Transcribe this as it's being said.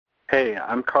Hey,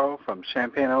 I'm Carl from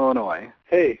Champaign, Illinois.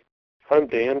 Hey, I'm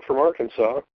Dan from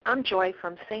Arkansas. I'm Joy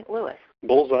from St. Louis.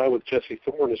 Bullseye with Jesse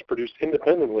Thorne is produced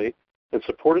independently and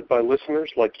supported by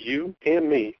listeners like you and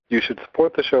me. You should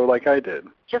support the show like I did.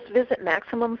 Just visit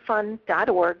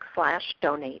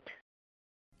MaximumFun.org/donate.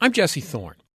 I'm Jesse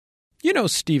Thorne. You know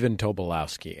Stephen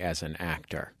Tobolowsky as an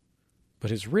actor,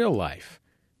 but his real life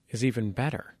is even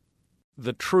better.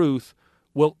 The truth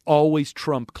will always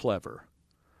trump clever.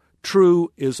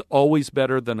 True is always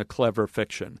better than a clever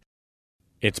fiction.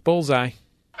 It's Bullseye.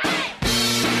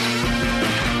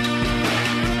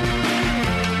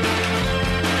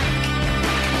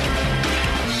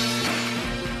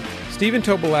 Stephen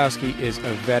Tobolowsky is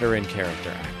a veteran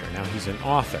character actor. Now, he's an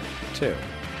author, too.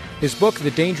 His book, The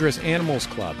Dangerous Animals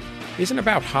Club, isn't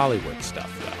about Hollywood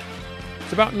stuff, though.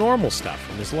 It's about normal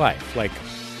stuff in his life, like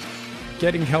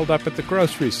getting held up at the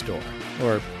grocery store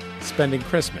or spending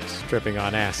Christmas tripping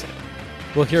on acid.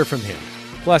 We'll hear from him.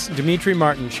 Plus, Dimitri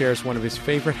Martin shares one of his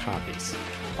favorite hobbies.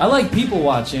 I like people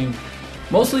watching,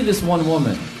 mostly this one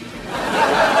woman.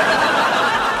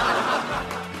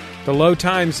 The Low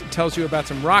Times tells you about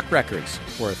some rock records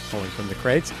worth pulling from the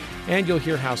crates, and you'll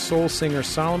hear how soul singer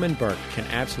Solomon Burke can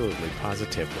absolutely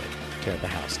positively tear the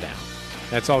house down.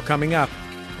 That's all coming up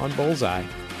on Bullseye.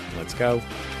 Let's go.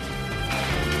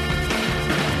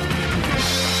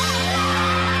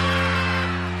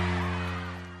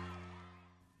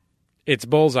 It's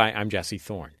Bullseye. I'm Jesse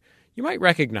Thorne. You might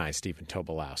recognize Stephen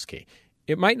Tobolowsky.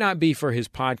 It might not be for his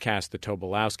podcast, The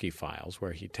Tobolowsky Files,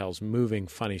 where he tells moving,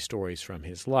 funny stories from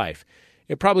his life.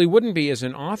 It probably wouldn't be as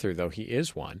an author, though he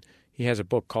is one. He has a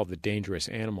book called The Dangerous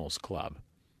Animals Club.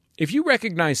 If you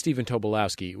recognize Stephen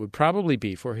Tobolowsky, it would probably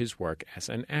be for his work as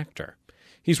an actor.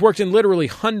 He's worked in literally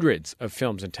hundreds of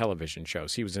films and television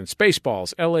shows. He was in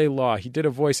Spaceballs, L.A. Law. He did a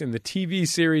voice in the TV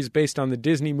series based on the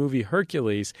Disney movie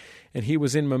Hercules, and he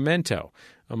was in Memento,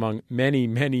 among many,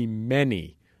 many,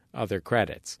 many other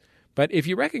credits. But if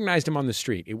you recognized him on the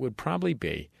street, it would probably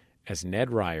be as Ned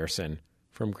Ryerson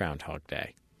from Groundhog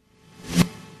Day.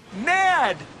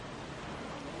 Ned!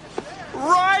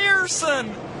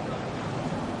 Ryerson!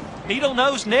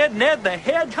 Needle-nosed Ned, Ned the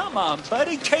Head. Come on,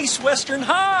 buddy. Case Western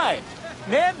High.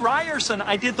 Ned Ryerson.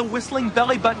 I did the whistling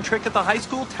belly button trick at the high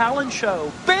school talent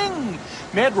show. Bing!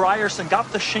 Ned Ryerson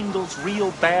got the shingles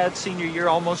real bad senior year,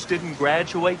 almost didn't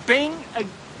graduate. Bing!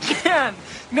 Again!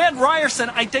 Ned Ryerson,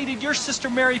 I dated your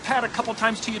sister Mary Pat a couple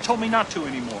times till you told me not to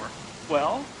anymore.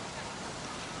 Well?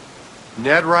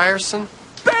 Ned Ryerson?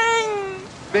 Bing!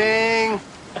 Bing!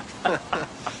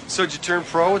 So did you turn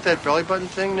pro with that belly button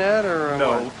thing, Ned, or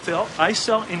No, what? Phil, I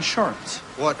sell insurance.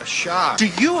 What a shock. Do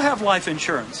you have life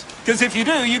insurance? Because if you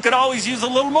do, you could always use a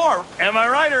little more. Am I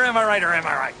right or am I right or am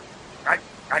I right?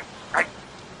 Right.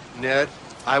 Ned,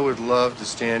 I would love to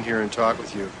stand here and talk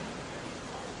with you,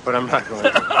 but I'm not going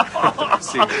to.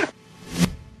 See you.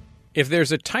 If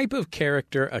there's a type of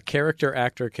character a character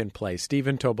actor can play,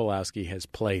 Stephen Tobolowsky has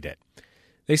played it.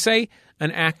 They say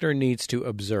an actor needs to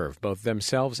observe both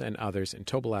themselves and others, and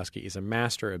Tobolowsky is a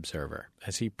master observer,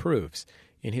 as he proves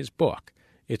in his book.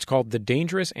 It's called The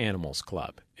Dangerous Animals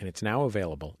Club, and it's now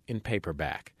available in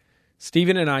paperback.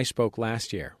 Stephen and I spoke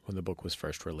last year when the book was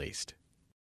first released.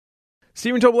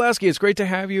 Stephen Tobolowsky, it's great to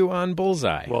have you on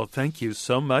Bullseye. Well, thank you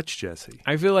so much, Jesse.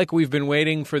 I feel like we've been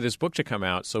waiting for this book to come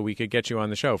out so we could get you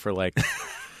on the show for like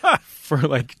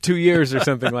 2 years or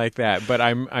something like that. But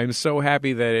I'm so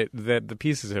happy that the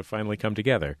pieces have finally come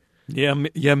together. Yeah,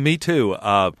 me too.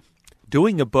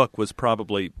 Doing a book was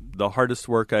probably the hardest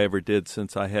work I ever did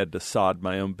since I had to sod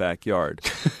my own backyard.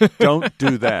 Don't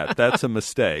do that. That's a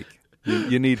mistake.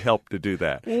 You need help to do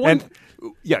that.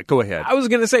 Yeah, go ahead. I was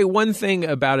going to say one thing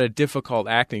about a difficult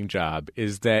acting job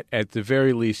is that at the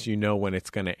very least you know when it's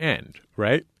going to end,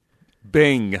 right?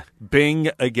 Bing.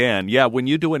 Bing again. Yeah, when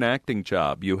you do an acting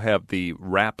job, you have the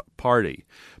wrap party.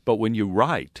 But when you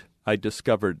write, I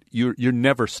discovered you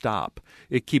never stop.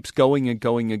 It keeps going and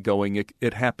going and going.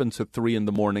 It happens at 3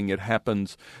 a.m. It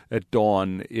happens at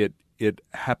dawn. It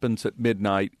happens at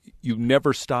midnight. You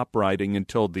never stop writing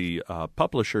until the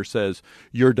publisher says,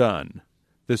 you're done.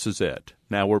 This is it.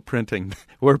 Now we're printing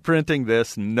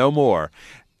this, no more.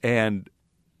 And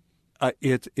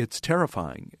it's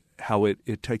terrifying how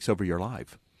it takes over your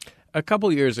life. A couple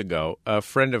years ago, a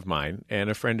friend of mine and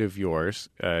a friend of yours,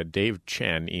 Dave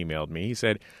Chen, emailed me. He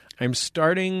said, I'm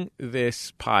starting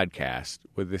this podcast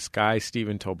with this guy,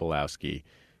 Stephen Tobolowsky.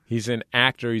 He's an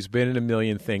actor. He's been in a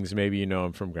million things. Maybe you know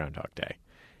him from Groundhog Day.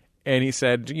 And he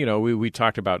said, we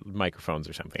talked about microphones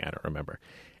or something. I don't remember.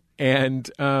 And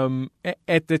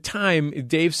at the time,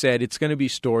 Dave said it's going to be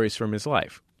stories from his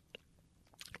life.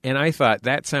 And I thought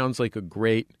that sounds like a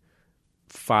great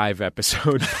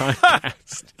 5-episode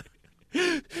podcast.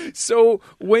 So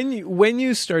when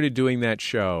you started doing that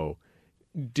show,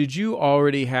 did you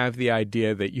already have the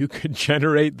idea that you could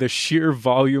generate the sheer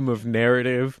volume of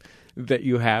narrative that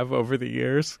you have over the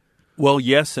years? Well,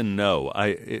 yes and no.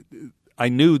 I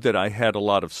knew that I had a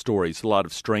lot of stories, a lot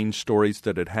of strange stories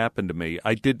that had happened to me.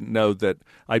 I didn't know that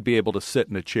I'd be able to sit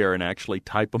in a chair and actually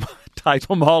type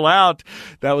them all out.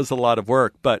 That was a lot of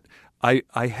work. But I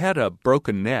had a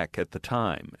broken neck at the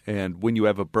time, and when you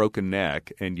have a broken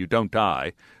neck and you don't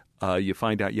die, you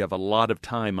find out you have a lot of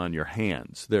time on your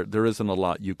hands. There isn't a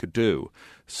lot you could do.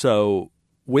 So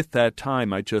with that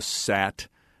time, I just sat.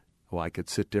 Well, I could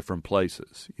sit different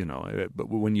places, but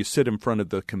when you sit in front of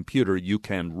the computer, you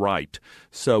can write.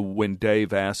 So when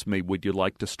Dave asked me, would you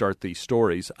like to start these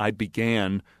stories, I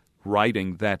began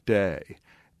writing that day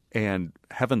and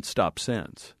haven't stopped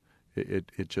since.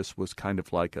 It just was kind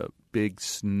of like a big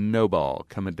snowball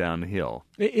coming down the hill.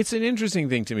 It's an interesting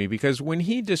thing to me because when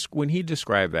he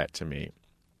described that to me,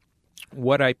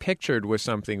 what I pictured was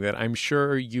something that I'm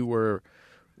sure you were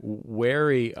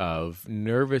wary of,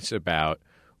 nervous about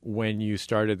when you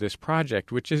started this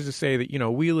project, which is to say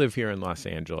that, we live here in Los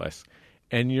Angeles,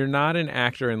 and you're not an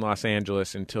actor in Los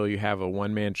Angeles until you have a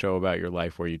one-man show about your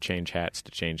life where you change hats to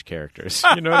change characters.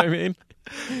 You know what I mean?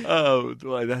 Oh,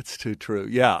 boy, that's too true.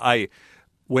 Yeah,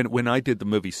 when I did the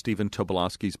movie Stephen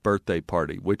Tobolowsky's Birthday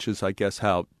Party, which is, I guess,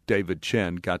 how David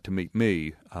Chen got to meet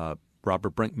me,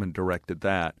 Robert Brinkman directed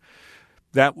that.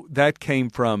 That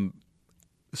came from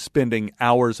spending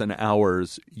hours and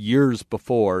hours years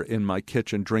before in my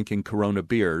kitchen drinking Corona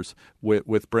beers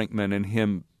with Brinkman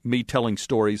and me telling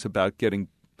stories about getting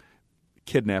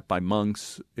kidnapped by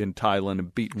monks in Thailand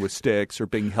and beaten with sticks or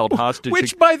being held hostage.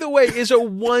 Which, by the way, is a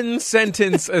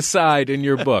one-sentence aside in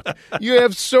your book. You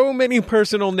have so many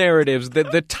personal narratives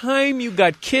that the time you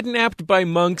got kidnapped by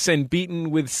monks and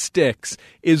beaten with sticks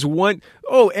is one...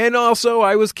 Oh, and also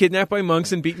I was kidnapped by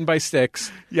monks and beaten by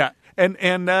sticks. Yeah.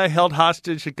 And held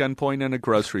hostage at gunpoint in a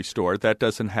grocery store. That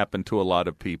doesn't happen to a lot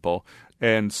of people.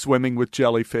 And swimming with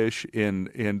jellyfish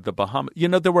in the Bahamas.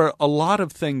 There were a lot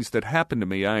of things that happened to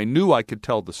me. I knew I could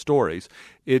tell the stories.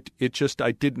 It just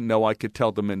I didn't know I could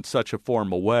tell them in such a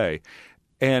formal way.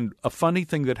 And a funny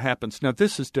thing that happens, now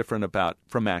this is different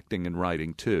from acting and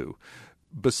writing too,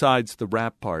 besides the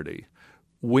rap party.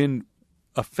 When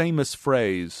a famous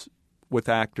phrase with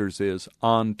actors is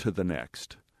on to the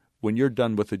next. When you're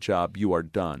done with a job, you are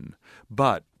done.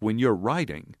 But when you're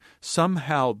writing,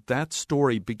 somehow that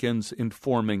story begins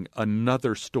informing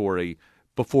another story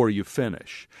before you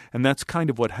finish. And that's kind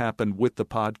of what happened with the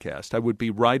podcast. I would be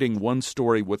writing one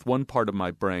story with one part of my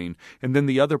brain, and then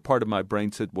the other part of my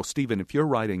brain said, well, Stephen, if you're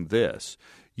writing this,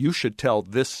 you should tell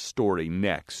this story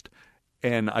next.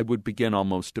 And I would begin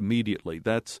almost immediately.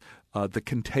 That's the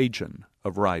contagion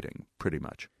of writing, pretty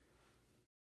much.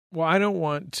 Well, I don't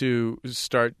want to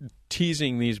start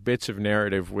teasing these bits of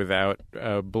narrative without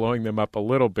blowing them up a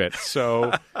little bit.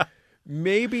 So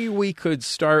maybe we could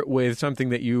start with something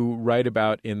that you write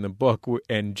about in the book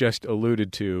and just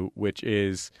alluded to, which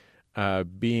is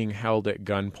being held at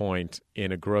gunpoint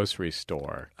in a grocery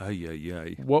store.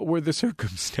 What were the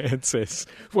circumstances?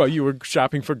 Well, you were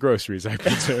shopping for groceries, I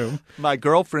presume. My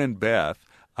girlfriend, Beth,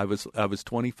 I was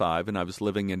 25, and I was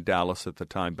living in Dallas at the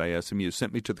time by SMU,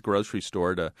 sent me to the grocery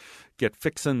store to get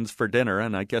fixins for dinner,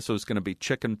 and I guess it was going to be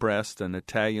chicken breast and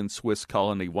Italian Swiss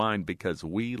Colony wine because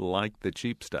we like the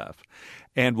cheap stuff.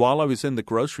 And while I was in the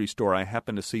grocery store, I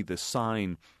happened to see this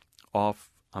sign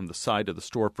off on the side of the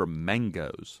store for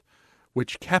mangoes,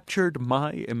 which captured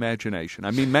my imagination.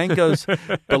 I mean, mangoes,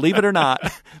 believe it or not,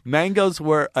 mangoes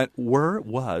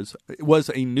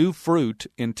was a new fruit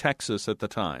in Texas at the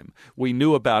time. We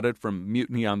knew about it from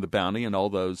Mutiny on the Bounty and all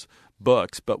those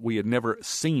books, but we had never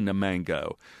seen a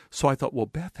mango. So I thought, well,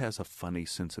 Beth has a funny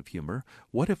sense of humor.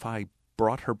 What if I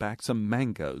brought her back some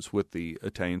mangoes with the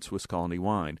Italian Swiss Colony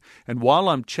wine? And while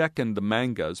I'm checking the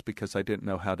mangoes, because I didn't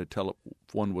know how to tell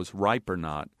if one was ripe or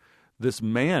not, this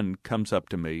man comes up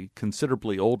to me,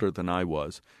 considerably older than I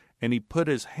was, and he put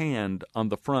his hand on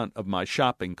the front of my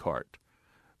shopping cart,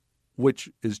 which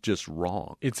is just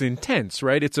wrong. It's intense,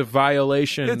 right? It's a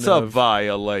violation. It's a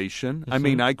violation. Mm-hmm. I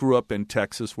mean, I grew up in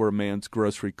Texas where a man's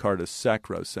grocery cart is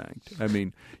sacrosanct. I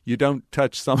mean, you don't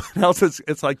touch someone else's.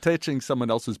 It's like touching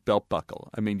someone else's belt buckle.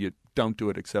 I mean, you don't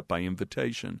do it except by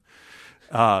invitation.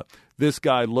 This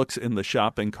guy looks in the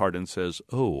shopping cart and says,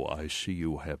 "Oh, I see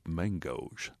you have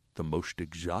mangoes, the most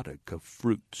exotic of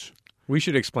fruits." We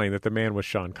should explain that the man was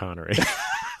Sean Connery.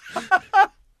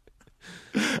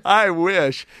 I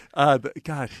wish.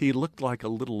 God, he looked like a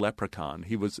little leprechaun.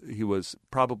 He was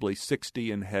probably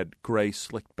 60 and had gray,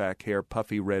 slicked back hair,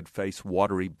 puffy red face,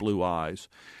 watery blue eyes.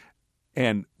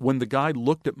 And when the guy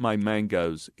looked at my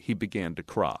mangoes, he began to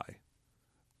cry,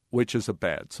 which is a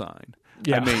bad sign.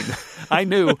 Yeah. I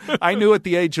mean, I knew at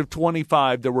the age of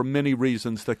 25 there were many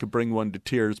reasons that could bring one to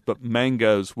tears, but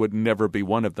mangoes would never be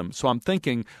one of them. So I'm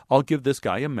thinking, I'll give this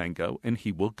guy a mango and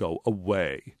he will go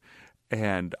away.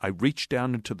 And I reached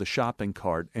down into the shopping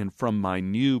cart, and from my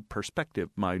new perspective,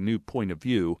 my new point of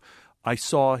view, I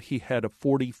saw he had a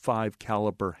 .45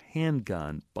 caliber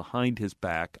handgun behind his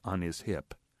back on his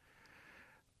hip.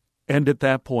 And at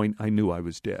that point, I knew I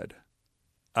was dead.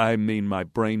 I mean, my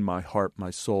brain, my heart, my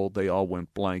soul, they all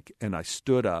went blank, and I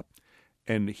stood up,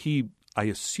 and he, I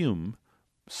assume,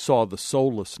 saw the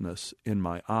soullessness in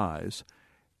my eyes,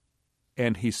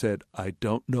 and he said, "I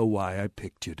don't know why I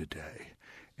picked you today."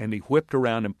 And he whipped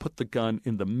around and put the gun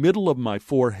in the middle of my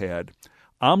forehead.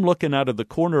 I'm looking out of the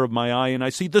corner of my eye, and I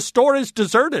see the store is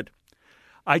deserted.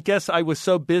 I guess I was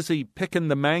so busy picking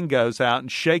the mangoes out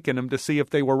and shaking them to see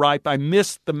if they were ripe, I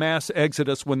missed the mass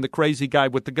exodus when the crazy guy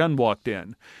with the gun walked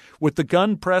in. With the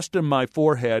gun pressed in my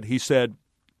forehead, he said,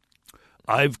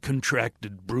 "I've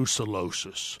contracted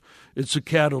brucellosis. It's a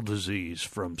cattle disease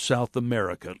from South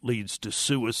America. It leads to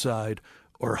suicide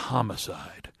or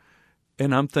homicide."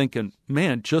 And I'm thinking,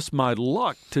 man, just my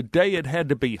luck. Today it had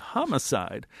to be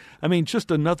homicide. I mean,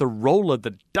 just another roll of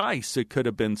the dice. It could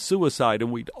have been suicide,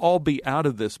 and we'd all be out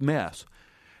of this mess.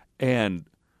 And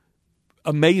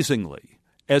amazingly,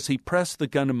 as he pressed the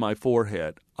gun in my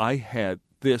forehead, I had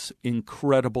this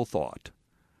incredible thought.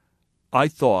 I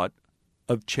thought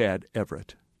of Chad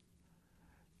Everett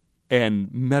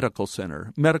and Medical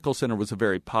Center. Medical Center was a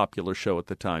very popular show at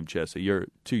the time, Jesse. You're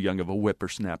too young of a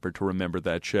whippersnapper to remember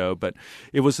that show. But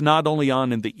it was not only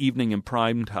on in the evening in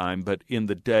prime time, but in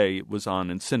the day it was on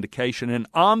in syndication. And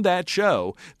on that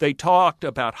show, they talked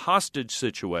about hostage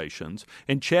situations.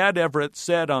 And Chad Everett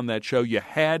said on that show, you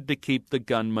had to keep the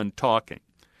gunman talking.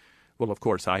 Well, of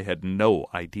course, I had no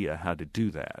idea how to do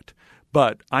that.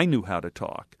 But I knew how to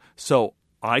talk. So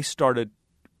I started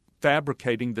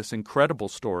fabricating this incredible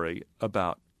story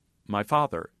about my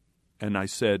father. And I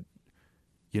said,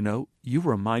 you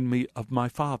remind me of my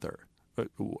father,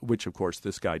 which, of course,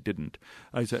 this guy didn't.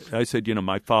 I said,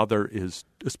 my father is,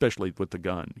 especially with the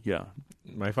gun, yeah.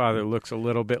 My father looks a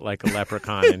little bit like a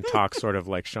leprechaun and talks sort of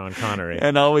like Sean Connery.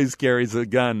 And always carries a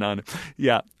gun on him.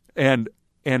 Yeah, and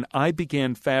I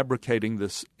began fabricating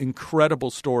this incredible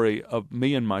story of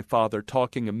me and my father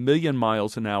talking 1,000,000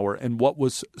 miles an hour. And what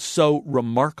was so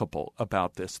remarkable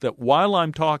about this, that while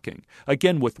I'm talking,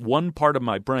 again with one part of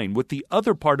my brain, with the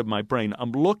other part of my brain,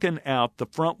 I'm looking out the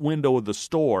front window of the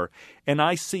store, and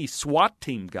I see SWAT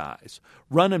team guys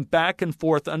running back and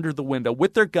forth under the window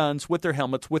with their guns, with their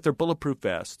helmets, with their bulletproof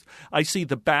vests. I see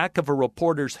the back of a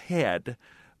reporter's head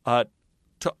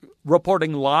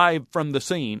reporting live from the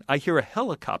scene. I hear a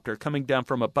helicopter coming down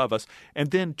from above us, and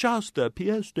then just a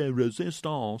pièce de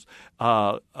résistance,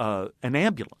 an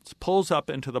ambulance pulls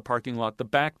up into the parking lot, the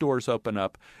back doors open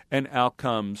up, and out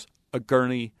comes a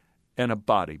gurney and a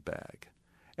body bag.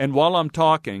 And while I'm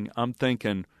talking, I'm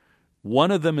thinking, one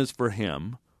of them is for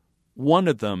him, one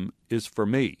of them is for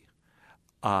me.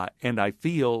 And I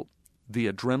feel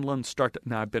the adrenaline start to,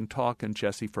 now I've been talking,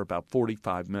 Jesse, for about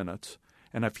 45 minutes,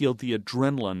 and I feel the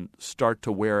adrenaline start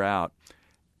to wear out.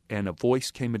 And a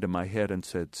voice came into my head and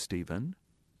said, "Stephen,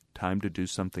 time to do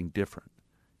something different.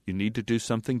 You need to do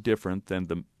something different than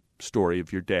the story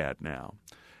of your dad now."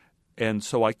 And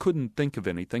so I couldn't think of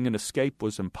anything. An escape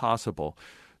was impossible.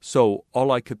 So all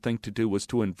I could think to do was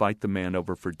to invite the man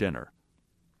over for dinner,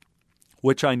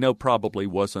 which I know probably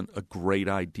wasn't a great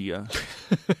idea.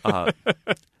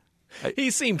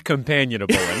 He seemed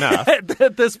companionable enough.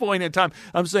 At this point in time,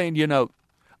 I'm saying,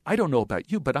 I don't know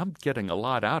about you, but I'm getting a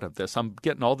lot out of this. I'm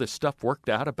getting all this stuff worked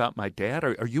out about my dad.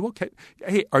 Are you okay?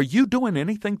 Hey, are you doing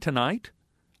anything tonight?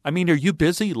 I mean, are you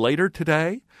busy later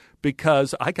today?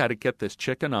 Because I got to get this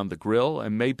chicken on the grill,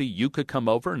 and maybe you could come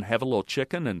over and have a little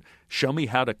chicken and show me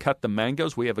how to cut the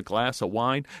mangoes. We have a glass of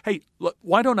wine. Hey, look,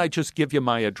 why don't I just give you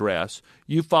my address?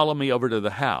 You follow me over to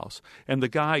the house. And the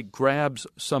guy grabs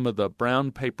some of the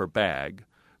brown paper bag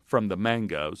from the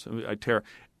mangoes.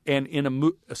 And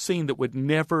in a scene that would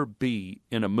never be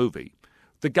in a movie,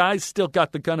 the guy's still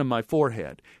got the gun in my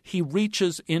forehead. He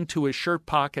reaches into his shirt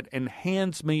pocket and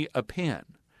hands me a pen.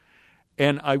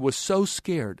 And I was so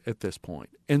scared at this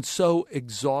point and so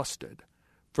exhausted.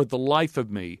 For the life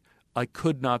of me, I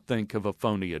could not think of a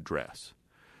phony address.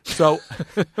 So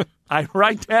I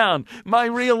write down my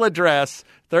real address,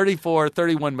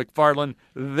 3431 McFarland.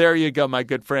 There you go, my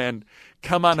good friend.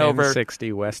 come on over.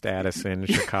 1060 West Addison,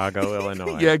 Chicago,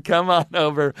 Illinois. Yeah, come on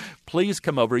over. Please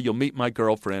come over. You'll meet my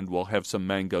girlfriend. We'll have some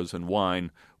mangoes and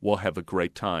wine. We'll have a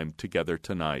great time together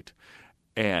tonight.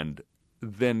 And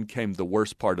then came the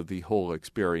worst part of the whole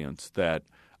experience, that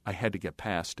I had to get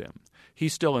past him.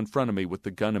 He's still in front of me with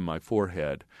the gun in my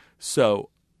forehead. So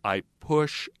I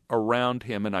push around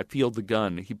him and I feel the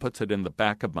gun. He puts it in the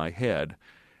back of my head.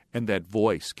 And that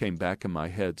voice came back in my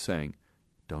head saying,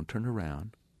 don't turn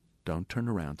around. Don't turn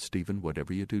around, Stephen.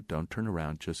 Whatever you do, don't turn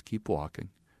around. Just keep walking.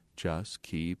 Just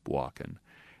keep walking.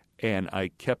 And I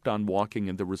kept on walking,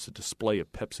 and there was a display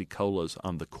of Pepsi Colas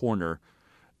on the corner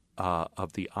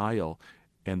of the aisle.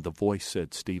 And the voice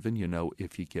said, Stephen, you know,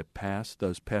 if you get past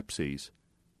those Pepsis,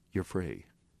 you're free.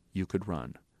 You could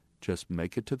run. Just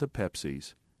make it to the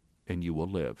Pepsis, and you will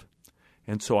live.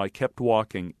 And so I kept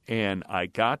walking, and I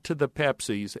got to the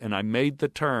Pepsis, and I made the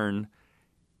turn,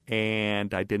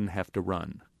 and I didn't have to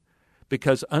run.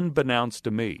 Because unbeknownst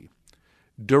to me,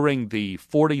 during the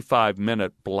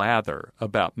 45-minute blather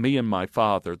about me and my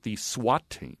father, the SWAT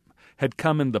team had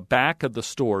come in the back of the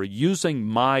store using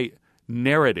my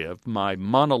narrative, my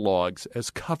monologues, as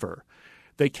cover.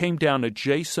 They came down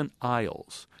adjacent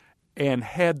aisles and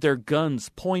had their guns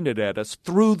pointed at us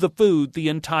through the food the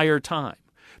entire time.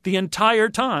 The entire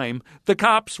time, the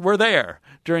cops were there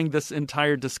during this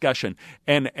entire discussion.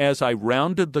 And as I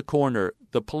rounded the corner,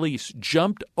 the police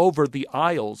jumped over the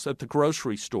aisles at the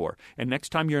grocery store. And next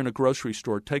time you're in a grocery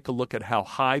store, take a look at how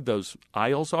high those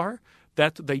aisles are.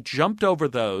 They jumped over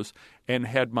those and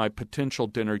had my potential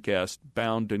dinner guest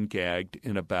bound and gagged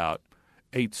in about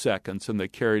 8 seconds, and they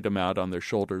carried him out on their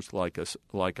shoulders like a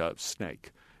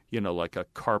snake, like a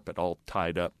carpet all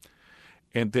tied up.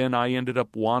 And then I ended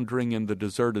up wandering in the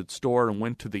deserted store and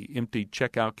went to the empty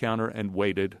checkout counter and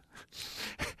waited.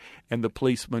 And the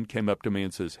policeman came up to me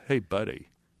and says, hey,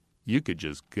 buddy, you could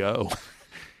just go.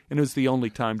 And it was the only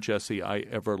time, Jesse, I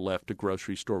ever left a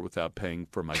grocery store without paying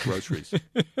for my groceries.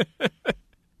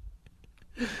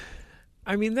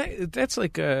 I mean, that's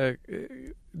a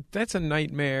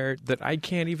nightmare that I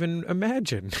can't even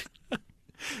imagine.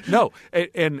 No,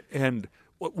 and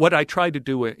what I try to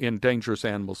do in Dangerous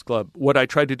Animals Club, what I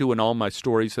try to do in all my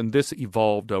stories, and this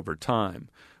evolved over time,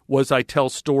 was I tell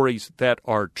stories that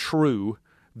are true,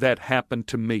 that happened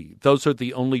to me. Those are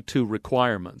the only two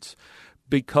requirements.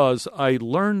 Because I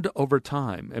learned over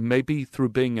time, and maybe through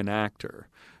being an actor,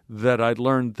 that I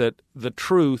learned that the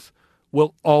truth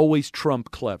will always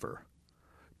trump clever.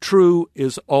 True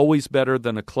is always better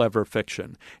than a clever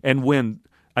fiction. And when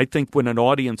an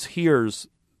audience hears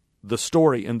the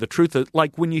story and the truth,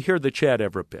 like when you hear the Chad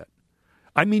Everett bit,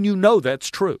 I mean, that's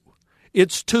true.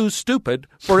 It's too stupid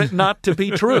for it not to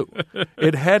be true.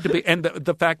 It had to be. And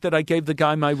the fact that I gave the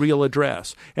guy my real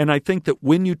address. And I think that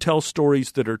when you tell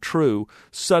stories that are true,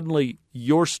 suddenly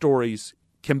your stories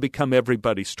can become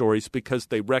everybody's stories because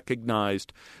they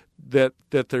recognized that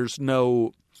there's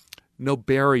no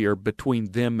barrier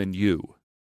between them and you.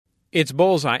 It's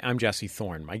Bullseye. I'm Jesse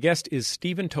Thorne. My guest is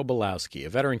Stephen Tobolowsky, a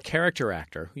veteran character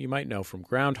actor who you might know from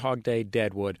Groundhog Day,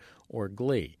 Deadwood, or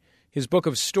Glee. His book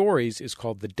of stories is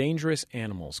called The Dangerous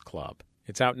Animals Club.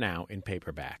 It's out now in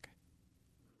paperback.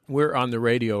 We're on the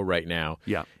radio right now.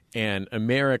 Yeah. And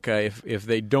America, if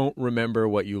they don't remember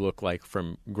what you look like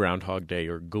from Groundhog Day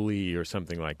or Glee or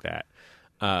something like that,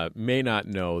 may not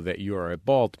know that you are a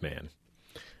bald man.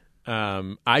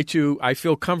 I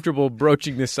feel comfortable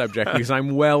broaching this subject because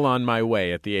I'm well on my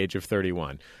way at the age of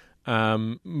 31.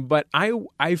 But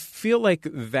I feel like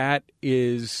that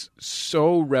is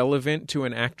so relevant to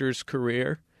an actor's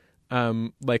career.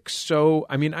 I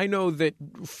know that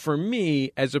for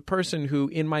me, as a person who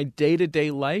in my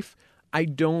day-to-day life, I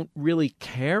don't really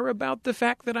care about the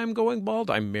fact that I'm going bald.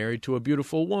 I'm married to a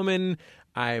beautiful woman.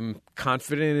 I'm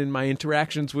confident in my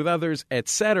interactions with others,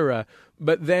 etc.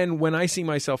 But then when I see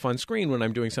myself on screen, when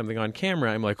I'm doing something on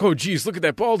camera, I'm like, oh, geez, look at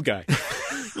that bald guy.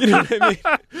 You know what I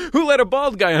mean? Who let a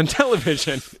bald guy on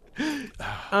television?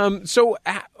 So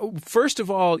first of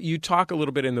all, you talk a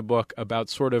little bit in the book about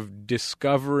sort of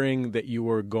discovering that you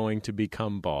were going to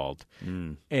become bald.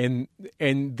 And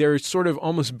there's sort of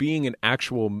almost being an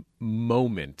actual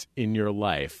moment in your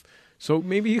life. So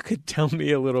maybe you could tell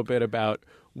me a little bit about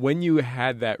when you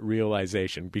had that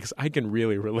realization, because I can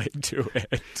really relate to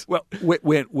it. Well,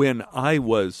 when I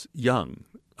was young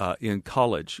in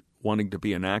college, wanting to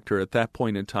be an actor, at that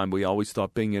point in time, we always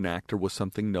thought being an actor was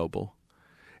something noble.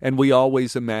 And we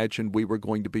always imagined we were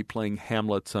going to be playing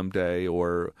Hamlet someday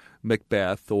or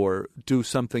Macbeth or do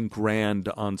something grand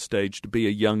on stage to be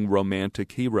a young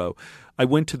romantic hero. I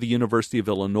went to the University of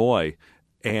Illinois,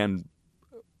 and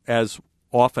as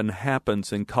often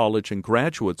happens in college and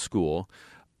graduate school,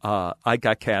 I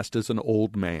got cast as an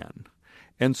old man.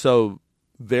 And so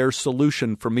their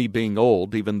solution for me being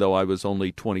old, even though I was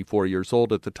only 24 years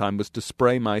old at the time, was to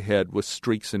spray my head with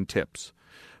streaks and tips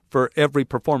for every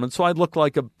performance. So I looked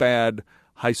like a bad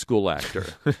high school actor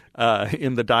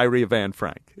in The Diary of Anne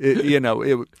Frank.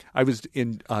 I was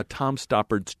in Tom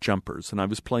Stoppard's Jumpers, and I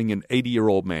was playing an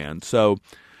 80-year-old man. So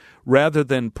rather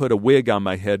than put a wig on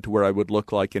my head to where I would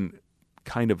look like an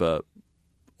kind of a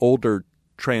older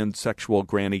transsexual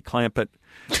Granny Clampett,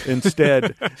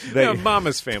 instead they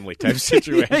Mama's Family type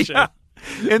situation. Yeah.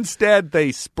 Instead,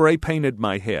 they spray painted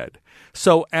my head.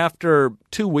 So after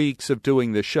 2 weeks of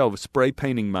doing the show, spray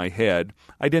painting my head,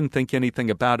 I didn't think anything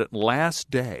about it. Last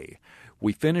day,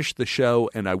 we finished the show,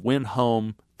 and I went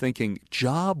home thinking,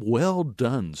 job well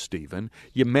done, Stephen.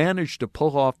 You managed to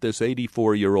pull off this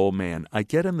 84-year-old man. I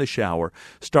get in the shower,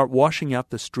 start washing out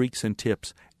the streaks and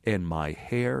tips, and my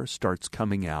hair starts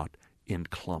coming out in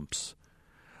clumps.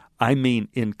 I mean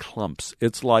in clumps.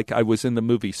 It's like I was in the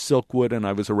movie Silkwood and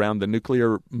I was around the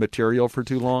nuclear material for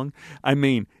too long. I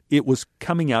mean, it was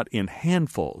coming out in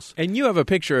handfuls. And you have a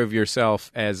picture of yourself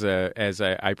as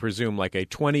I presume, like a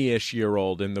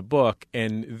 20-ish-year-old in the book,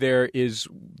 and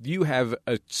you have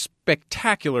a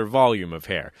spectacular volume of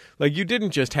hair. Like, you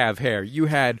didn't just have hair. You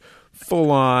had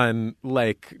full-on,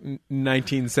 like,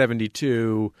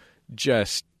 1972,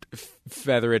 just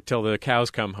feather it till the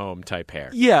cows come home type hair.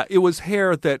 Yeah, it was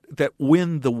hair that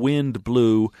when the wind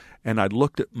blew and I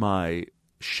looked at my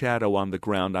shadow on the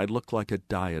ground, I looked like a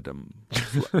diadem.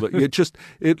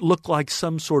 It looked like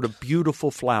some sort of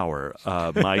beautiful flower,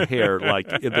 my hair,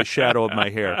 like in the shadow of my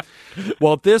hair.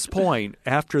 Well, at this point,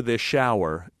 after this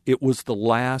shower, it was the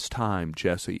last time,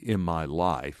 Jesse, in my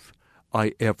life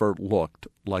I ever looked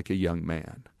like a young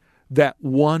man. That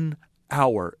 1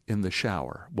 hour in the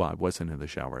shower. Well, I wasn't in the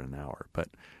shower an hour, but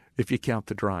if you count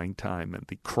the drying time and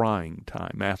the crying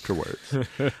time afterwards,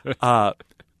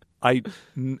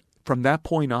 from that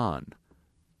point on,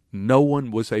 no one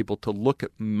was able to look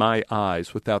at my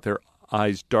eyes without their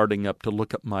eyes darting up to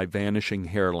look at my vanishing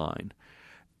hairline.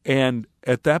 And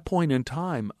at that point in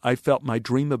time, I felt my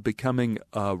dream of becoming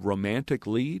a romantic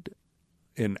lead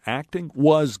in acting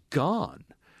was gone.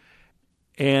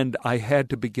 And I had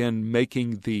to begin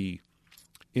making the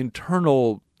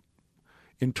internal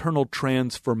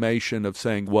transformation of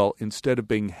saying, well, instead of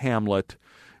being Hamlet,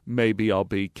 maybe I'll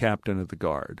be Captain of the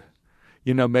Guard.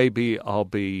 Maybe I'll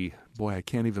be, I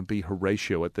can't even be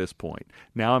Horatio at this point.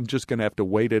 Now I'm just going to have to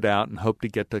wait it out and hope to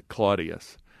get to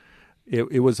Claudius.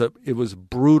 It was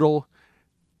brutal,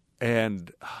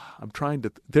 and I'm trying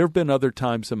to. There have been other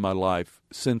times in my life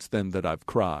since then that I've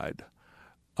cried,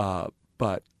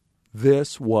 but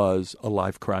this was a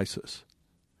life crisis.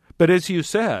 But as you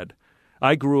said,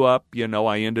 I grew up,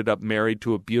 I ended up married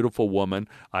to a beautiful woman.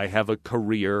 I have a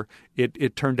career.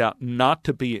 It turned out not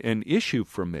to be an issue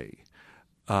for me,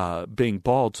 being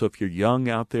bald. So if you're young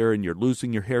out there and you're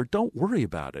losing your hair, don't worry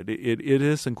about it. It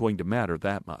isn't going to matter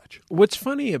that much. What's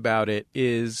funny about it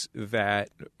is that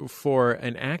for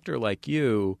an actor like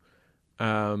you,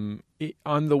 on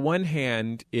the one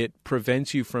hand, it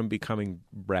prevents you from becoming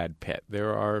Brad Pitt.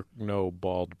 There are no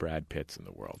bald Brad Pitts in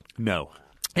the world. No.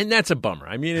 And that's a bummer.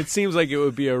 I mean, it seems like it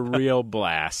would be a real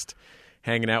blast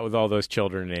hanging out with all those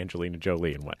children and Angelina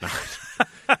Jolie and whatnot.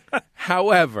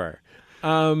 However,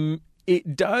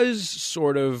 it does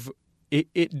sort of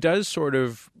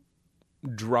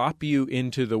drop you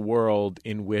into the world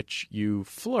in which you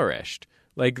flourished.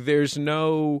 Like, there's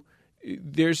no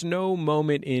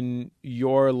moment in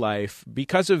your life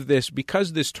because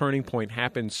this turning point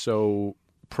happened so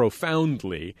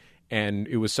profoundly and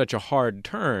it was such a hard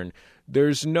turn.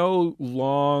 There's no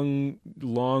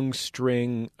long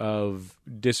string of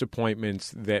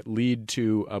disappointments that lead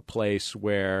to a place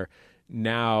where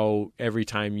now every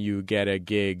time you get a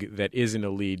gig that isn't a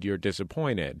lead, you're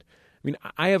disappointed. I mean,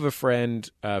 I have a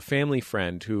family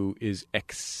friend who is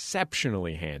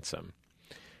exceptionally handsome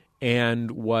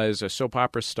and was a soap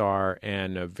opera star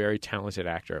and a very talented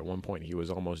actor. At one point, he was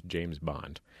almost James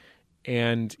Bond.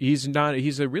 And he's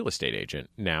a real estate agent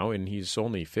now, and he's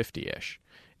only 50-ish.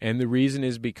 And the reason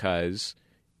is because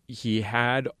he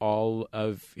had all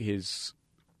of his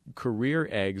career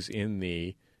eggs in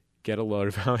the get a load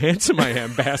of how handsome I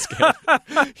am basket.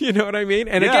 You know what I mean?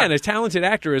 And again, a talented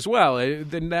actor as well.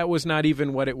 Then that was not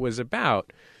even what it was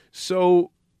about. So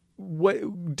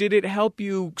what did it help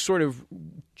you sort of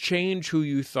change who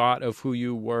you thought of who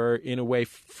you were in a way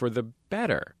for the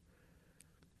better?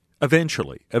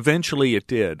 Eventually it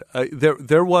did.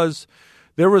 There was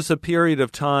a period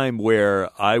of time where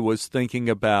I was thinking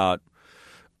about,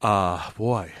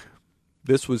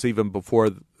 this was even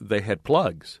before they had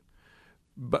plugs.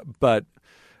 But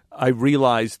I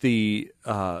realized the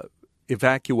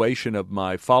evacuation of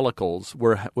my follicles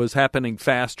was happening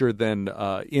faster than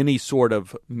any sort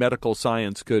of medical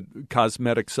science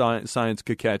cosmetic science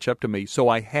could catch up to me. So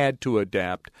I had to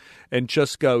adapt and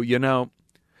just go,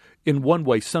 in one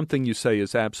way, something you say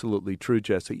is absolutely true,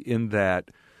 Jesse, in that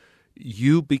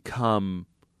you become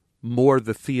more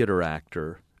the theater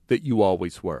actor that you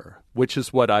always were, which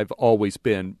is what I've always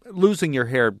been. Losing your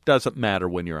hair doesn't matter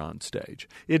when you're on stage.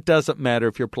 It doesn't matter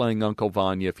if you're playing Uncle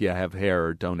Vanya if you have hair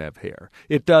or don't have hair.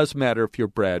 It does matter if you're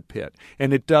Brad Pitt.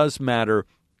 And it does matter.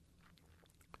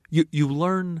 You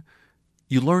learn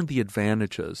the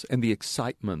advantages and the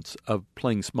excitements of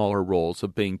playing smaller roles,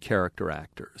 of being character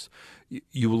actors.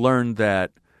 You learn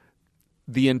that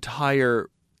the entire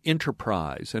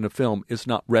enterprise in a film is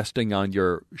not resting on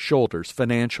your shoulders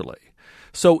financially.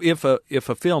 So if a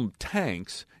film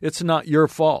tanks, it's not your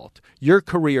fault. Your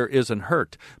career isn't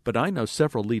hurt. But I know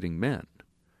several leading men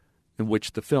in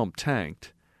which the film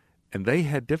tanked, and they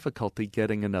had difficulty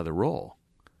getting another role.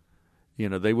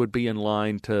 They would be in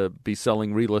line to be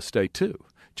selling real estate too,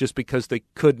 just because they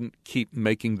couldn't keep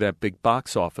making that big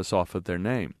box office off of their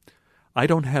name. I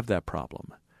don't have that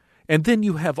problem. And then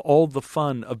you have all the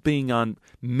fun of being on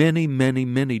many, many,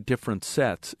 many different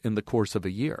sets in the course of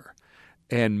a year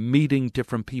and meeting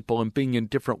different people and being in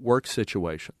different work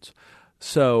situations.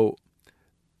 So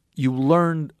you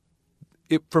learn,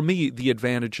 for me, the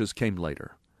advantages came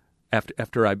later,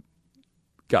 after I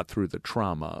got through the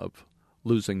trauma of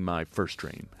losing my first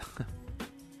dream.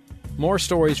 More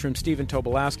stories from Stephen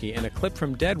Tobolowsky and a clip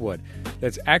from Deadwood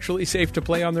that's actually safe to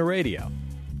play on the radio,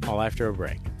 all after a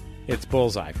break. It's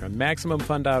Bullseye from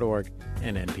MaximumFun.org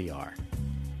and NPR.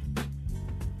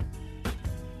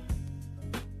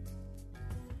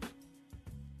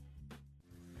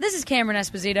 This is Cameron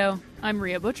Esposito. I'm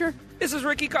Rhea Butcher. This is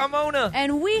Ricky Carmona.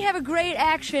 And we have a great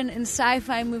action and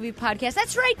sci-fi movie podcast.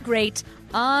 That's right, great,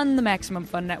 on the Maximum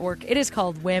Fun Network. It is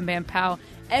called Wham Bam Pow.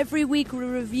 Every week we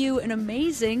review an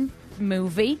amazing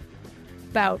movie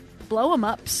about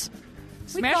blow-em-ups.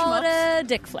 We call it a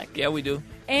dick flick. Yeah, we do.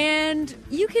 And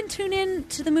you can tune in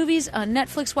to the movies on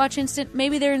Netflix Watch Instant.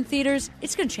 Maybe they're in theaters.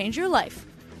 It's going to change your life.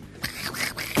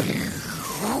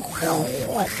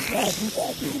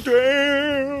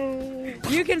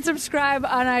 Damn. You can subscribe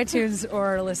on iTunes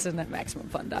or listen at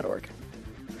MaximumFun.org.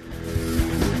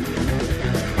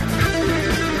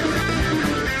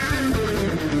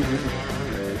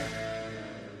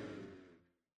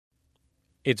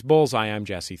 It's Bullseye. I'm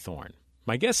Jesse Thorne.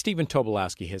 My guest Stephen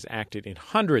Tobolowsky has acted in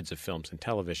hundreds of films and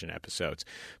television episodes,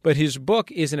 but his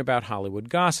book isn't about Hollywood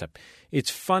gossip.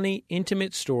 It's funny,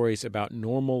 intimate stories about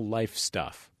normal life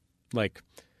stuff, like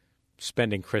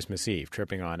spending Christmas Eve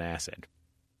tripping on acid.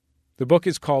 The book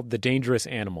is called The Dangerous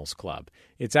Animals Club.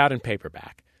 It's out in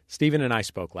paperback. Stephen and I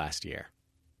spoke last year.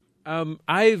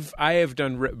 I have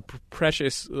done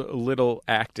precious little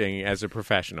acting as a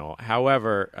professional.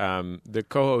 However, the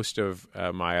co-host of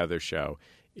my other show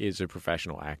is a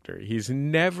professional actor. He's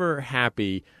never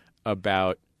happy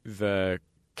about the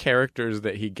characters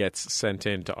that he gets sent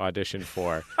in to audition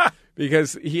for.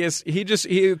 Because he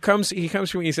comes to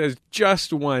me and he says,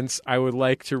 just once I would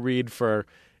like to read for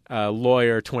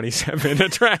lawyer 27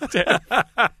 attractive.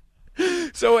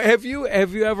 So have you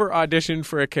ever auditioned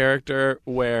for a character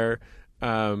where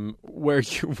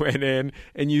you went in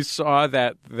and you saw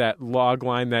that log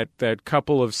line, that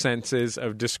couple of sentences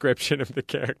of description of the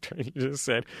character, and you just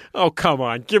said, "Oh, come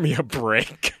on, give me a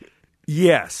break"?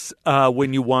 Yes,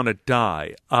 when you want to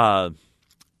die.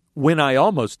 When I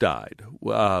almost died,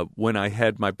 when I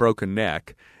had my broken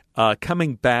neck,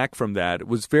 coming back from that, it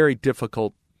was very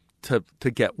difficult to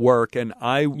get work. And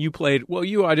you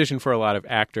auditioned for a lot of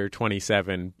actor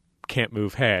 27 can't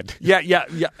move head. Yeah.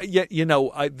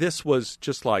 This was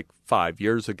just like 5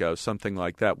 years ago, something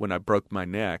like that, when I broke my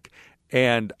neck.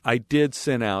 And I did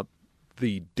send out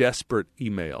the desperate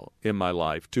email in my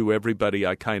life to everybody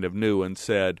I kind of knew and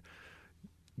said,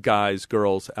 guys,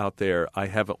 girls out there, I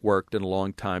haven't worked in a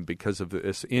long time because of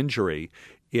this injury.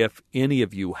 If any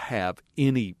of you have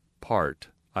any part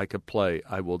I could play,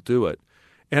 I will do it.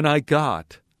 And I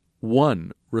got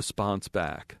one response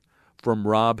back from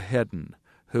Rob Hedden,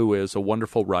 who is a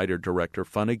wonderful writer, director,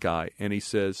 funny guy. And he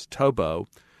says, Tobo,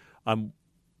 I'm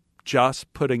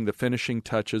just putting the finishing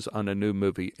touches on a new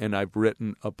movie, and I've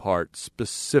written a part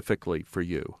specifically for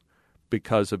you.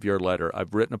 Because of your letter,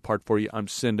 I've written a part for you. I'm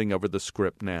sending over the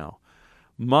script now.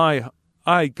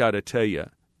 I got to tell you,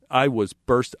 I was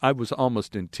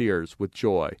almost in tears with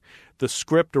joy. The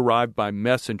script arrived by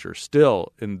messenger.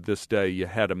 Still, in this day, you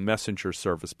had a messenger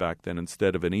service back then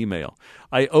instead of an email.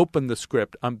 I opened the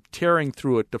script. I'm tearing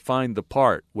through it to find the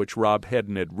part which Rob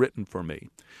Hedden had written for me.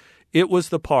 It was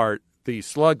the part, the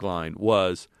slug line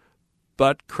was,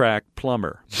 butt crack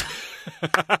plumber.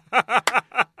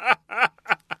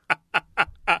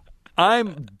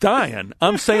 I'm dying.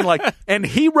 I'm saying and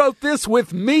he wrote this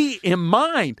with me in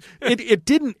mind. It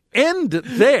didn't end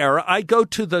there. I go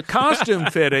to the costume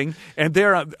fitting, and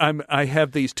there I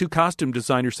have these two costume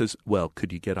designers says, well,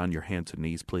 could you get on your hands and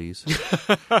knees, please?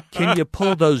 Can you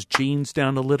pull those jeans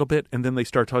down a little bit? And then they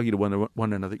start talking to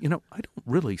one another. I don't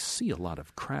really see a lot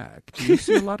of crack. Do you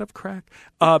see a lot of crack?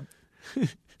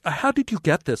 How did you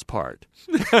get this part?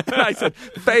 I said,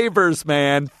 favors,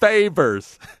 man,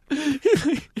 favors.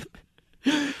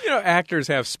 Actors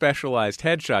have specialized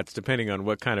headshots depending on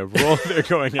what kind of role they're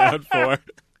going out for.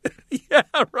 Yeah,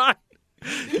 right.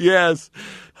 Yes.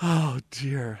 Oh,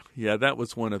 dear. Yeah, that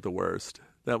was one of the worst.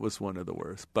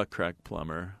 Butt crack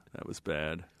plumber. That was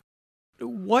bad.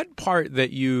 What part that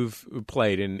you've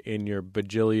played in your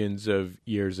bajillions of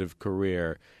years of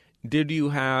career did you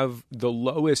have the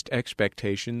lowest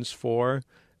expectations for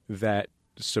that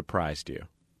surprised you?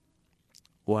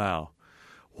 Wow.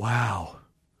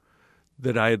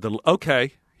 That I had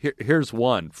here's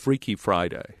one, Freaky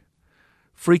Friday.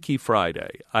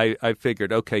 I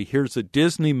figured, okay, here's a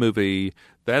Disney movie.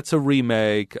 That's a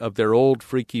remake of their old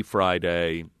Freaky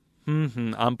Friday.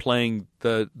 I'm playing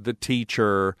the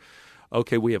teacher.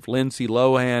 Okay, we have Lindsay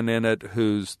Lohan in it,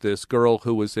 who's this girl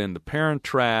who was in The Parent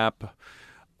Trap.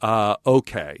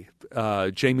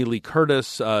 Jamie Lee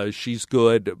Curtis, she's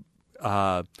good.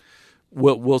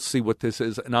 We'll see what this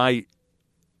is. And I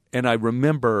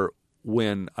remember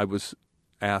when I was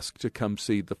asked to come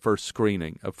see the first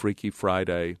screening of Freaky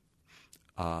Friday,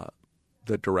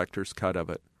 the director's cut of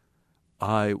it,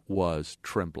 I was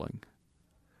trembling.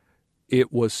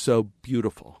 It was so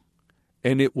beautiful,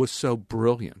 and it was so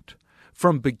brilliant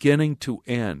from beginning to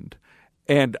end.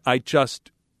 And I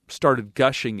just started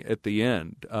gushing at the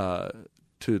end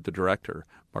to the director,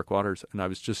 Mark Waters, and I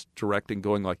was just directing,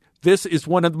 going like, this is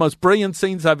one of the most brilliant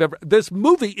scenes I've ever... This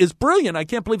movie is brilliant. I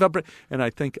can't believe how brilliant... And I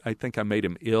think I made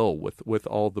him ill with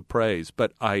all the praise,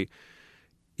 but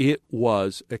it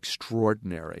was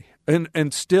extraordinary.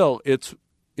 And still, it's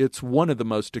one of the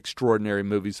most extraordinary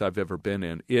movies I've ever been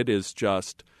in. It is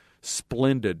just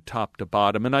splendid top to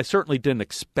bottom, and I certainly didn't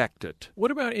expect it.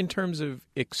 What about in terms of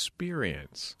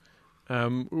experience?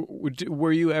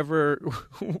 Were you ever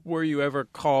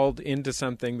called into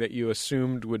something that you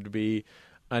assumed would be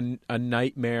a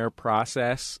nightmare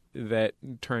process that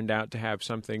turned out to have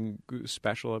something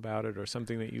special about it, or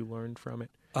something that you learned from it?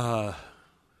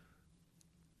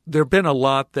 There have been a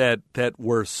lot that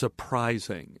were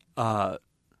surprising.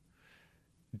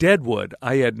 Deadwood,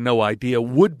 I had no idea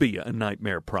would be a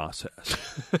nightmare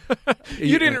process.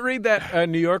 You didn't read that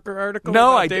New Yorker article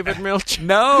about David Milch?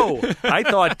 No. I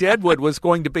thought Deadwood was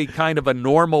going to be kind of a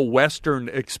normal Western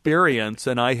experience,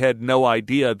 and I had no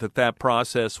idea that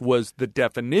process was the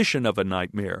definition of a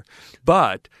nightmare.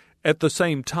 But at the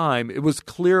same time, it was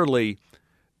clearly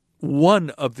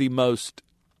one of the most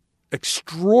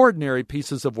extraordinary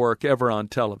pieces of work ever on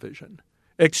television.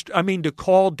 To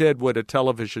call Deadwood a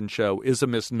television show is a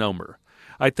misnomer.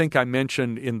 I think I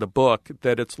mentioned in the book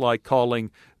that it's like calling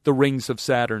The Rings of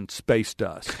Saturn space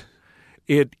dust.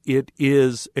 It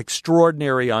is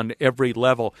extraordinary on every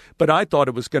level, but I thought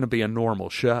it was going to be a normal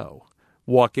show.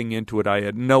 Walking into it, I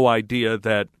had no idea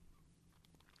that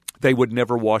they would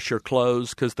never wash your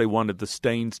clothes because they wanted the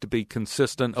stains to be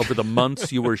consistent over the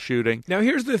months you were shooting. Now,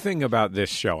 here's the thing about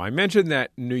this show. I mentioned that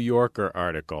New Yorker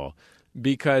article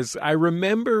because I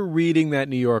remember reading that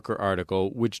New Yorker article,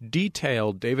 which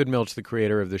detailed David Milch, the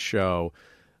creator of the show,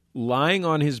 lying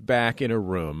on his back in a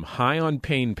room, high on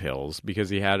pain pills, because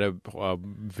he had a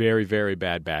very, very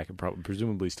bad back, and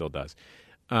presumably still does,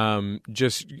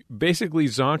 just basically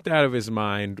zonked out of his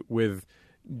mind with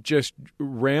just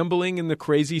rambling in the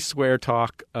crazy swear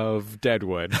talk of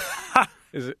Deadwood.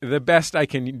 Is the best I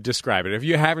can describe it. If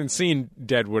you haven't seen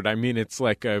Deadwood, I mean, it's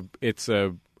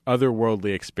a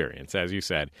otherworldly experience, as you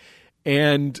said.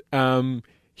 And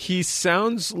he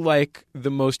sounds like the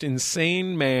most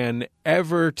insane man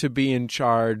ever to be in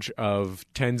charge of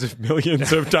tens of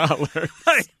millions of dollars.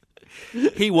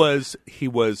 He was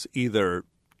either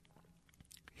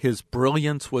his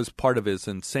brilliance was part of his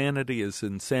insanity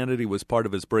was part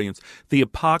of his brilliance. The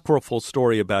apocryphal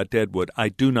story about Deadwood, I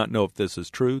do not know if this is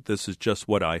true, this is just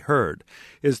what I heard,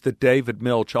 is that David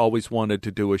Milch always wanted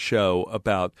to do a show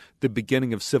about the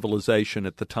beginning of civilization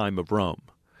at the time of Rome.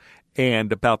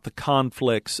 and about the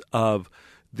conflicts of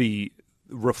the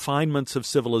refinements of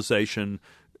civilization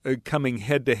coming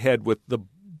head-to-head with the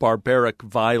barbaric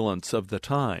violence of the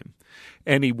time.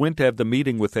 And he went to have the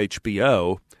meeting with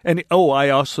HBO. And, I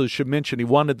also should mention he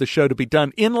wanted the show to be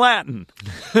done in Latin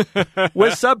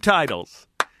with subtitles.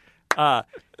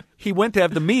 He went to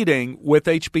have the meeting with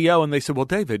HBO, and they said, well,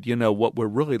 David, what we're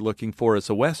really looking for is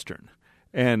a Western.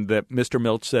 And that Mr.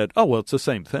 Milch said, oh, well, it's the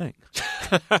same thing.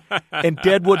 And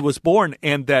Deadwood was born,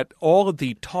 and that all of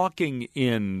the talking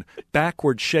in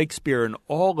backward Shakespeare and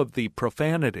all of the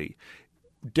profanity,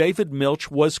 David Milch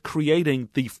was creating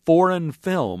the foreign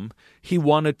film he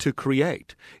wanted to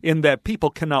create, in that people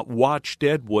cannot watch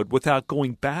Deadwood without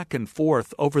going back and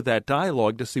forth over that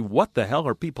dialogue to see what the hell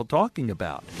are people talking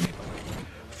about.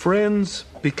 Friends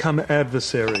become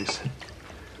adversaries.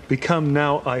 Become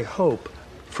now, I hope,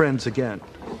 friends again.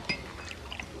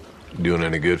 Doing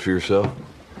any good for yourself?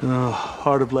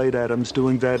 Hard of late, Adams,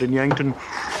 doing that in Yankton.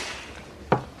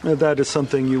 That is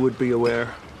something you would be aware.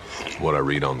 What I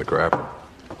read on the crapper.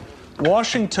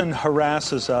 Washington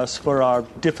harasses us for our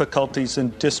difficulties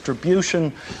in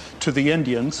distribution to the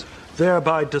Indians,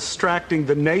 thereby distracting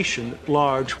the nation at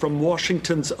large from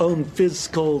Washington's own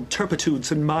fiscal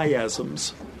turpitudes and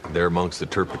miasms. There amongst the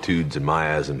turpitudes and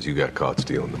miasms, you got caught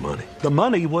stealing the money. The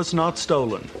money was not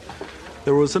stolen.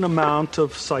 There was an amount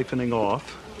of siphoning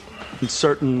off and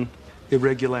certain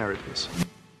irregularities.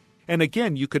 And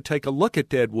again, you could take a look at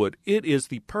Deadwood. It is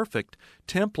the perfect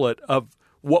template of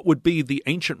what would be the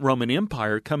ancient Roman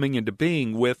Empire coming into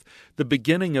being, with the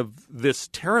beginning of this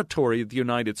territory of the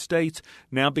United States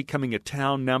now becoming a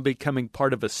town, now becoming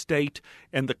part of a state,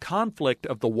 and the conflict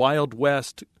of the Wild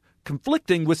West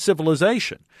conflicting with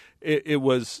civilization. It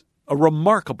was a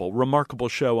remarkable, remarkable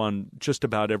show on just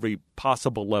about every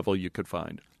possible level you could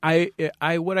find.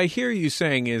 What I hear you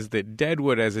saying is that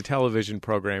Deadwood as a television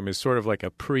program is sort of like a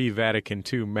pre-Vatican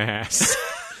II Mass.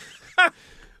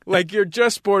 Like you're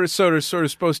just sort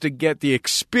of supposed to get the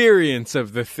experience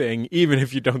of the thing, even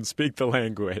if you don't speak the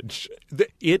language.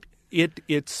 It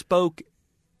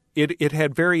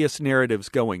had various narratives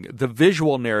going. The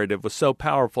visual narrative was so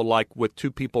powerful, like with two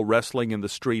people wrestling in the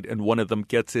street and one of them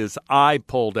gets his eye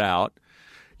pulled out.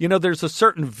 There's a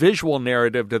certain visual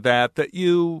narrative to that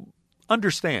you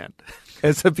understand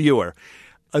as a viewer.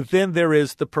 Then there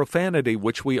is the profanity,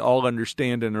 which we all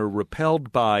understand and are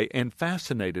repelled by and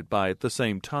fascinated by at the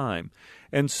same time.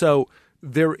 And so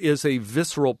there is a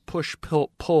visceral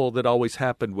push-pull that always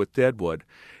happened with Deadwood.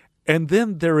 And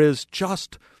then there is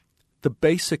just the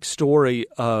basic story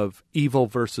of evil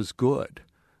versus good,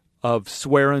 of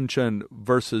Swearingen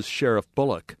versus Sheriff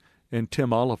Bullock and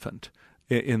Tim Oliphant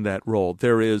in that role.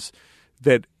 There is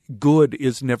that good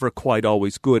is never quite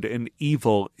always good, and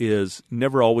evil is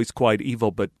never always quite evil,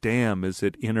 but damn, is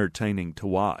it entertaining to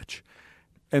watch.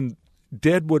 And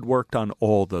Deadwood worked on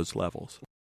all those levels.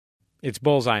 It's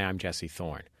Bullseye. I'm Jesse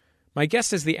Thorne. My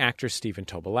guest is the actor Stephen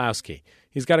Tobolowsky.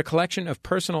 He's got a collection of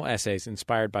personal essays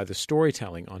inspired by the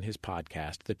storytelling on his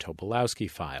podcast, The Tobolowsky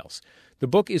Files. The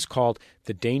book is called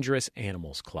The Dangerous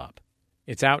Animals Club.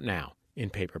 It's out now in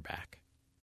paperback.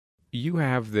 You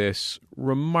have this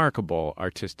remarkable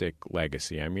artistic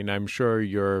legacy. I mean, I'm sure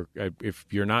if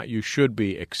you're not, you should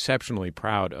be exceptionally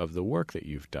proud of the work that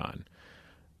you've done.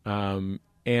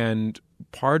 And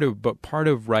part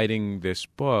of writing this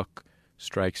book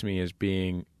strikes me as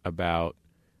being about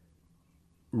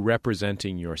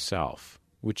representing yourself,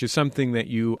 which is something that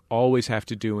you always have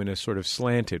to do in a sort of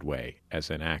slanted way as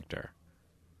an actor.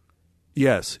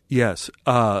 Yes.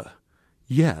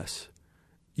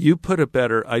 You put it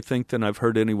better, I think, than I've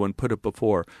heard anyone put it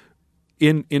before.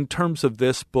 In terms of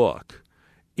this book,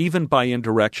 even by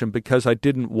indirection, because I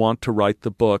didn't want to write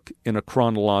the book in a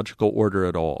chronological order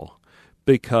at all,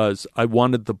 because I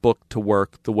wanted the book to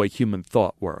work the way human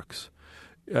thought works.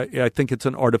 I think it's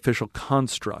an artificial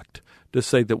construct to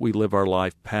say that we live our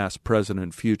life past, present,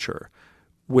 and future.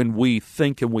 When we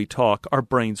think and we talk, our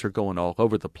brains are going all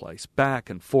over the place, back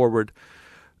and forward.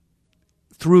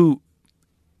 Through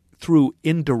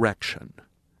indirection,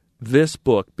 this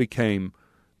book became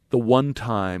the one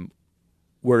time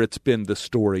where it's been the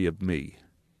story of me.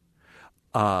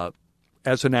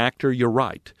 As an actor, you're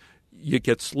right. You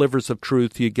get slivers of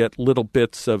truth, you get little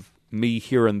bits of me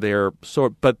here and there.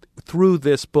 But through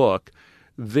this book,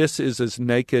 this is as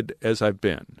naked as I've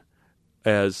been,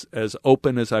 as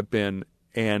open as I've been,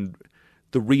 and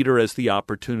the reader has the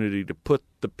opportunity to put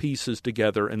the pieces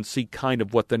together and see kind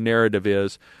of what the narrative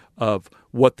is of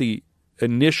what the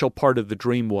initial part of the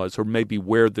dream was, or maybe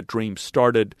where the dream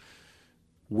started,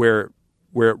 where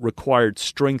it required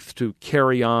strength to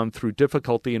carry on through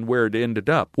difficulty, and where it ended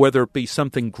up, whether it be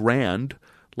something grand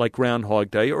like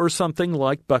Groundhog Day or something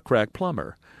like Buckrack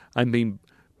Plumber. I mean,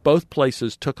 both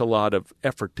places took a lot of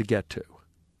effort to get to.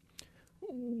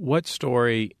 What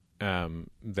story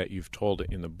that you've told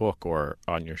in the book or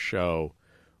on your show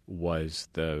was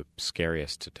the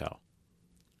scariest to tell?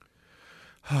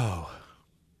 Oh,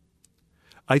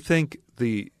 I think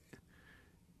the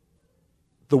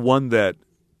one that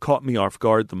caught me off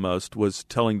guard the most was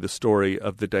telling the story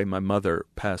of the day my mother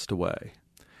passed away.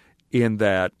 In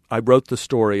that I wrote the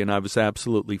story and I was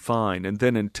absolutely fine, and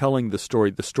then in telling the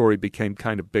story became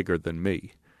kind of bigger than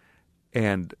me,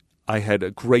 and I had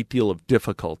a great deal of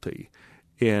difficulty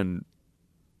in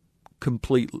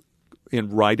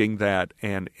writing that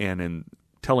and in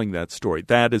telling that story.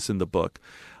 That is in the book.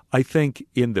 I think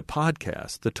in the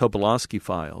podcast, the Tobolowsky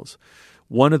Files,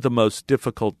 one of the most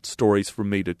difficult stories for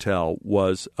me to tell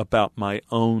was about my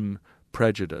own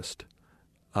prejudice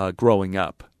growing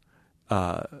up.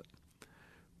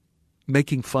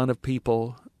 Making fun of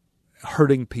people,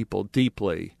 hurting people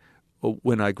deeply.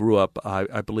 When I grew up,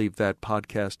 I believe that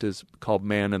podcast is called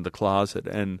Man in the Closet.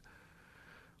 And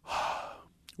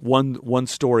one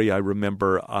story I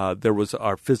remember, there was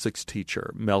our physics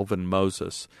teacher, Melvin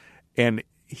Moses, and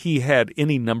he had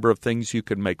any number of things you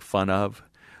could make fun of.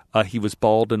 He was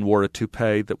bald and wore a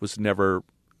toupee that was never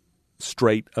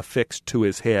straight affixed to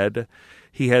his head.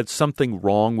 He had something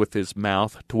wrong with his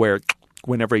mouth to where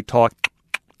whenever he talked,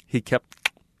 he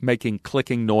kept making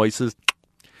clicking noises.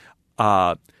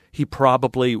 He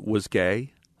probably was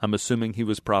gay. I'm assuming he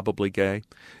was probably gay.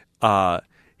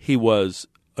 He was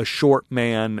a short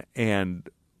man and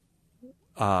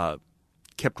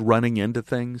kept running into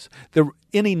things. There were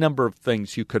any number of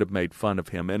things you could have made fun of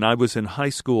him. And I was in high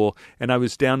school, and I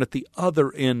was down at the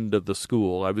other end of the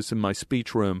school. I was in my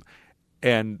speech room,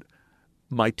 and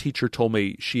my teacher told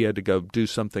me she had to go do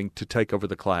something to take over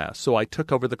the class. So I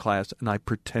took over the class, and I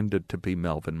pretended to be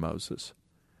Melvin Moses.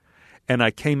 And I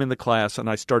came in the class, and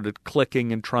I started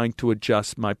clicking and trying to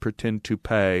adjust my pretend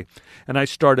toupee. And I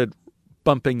started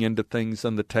bumping into things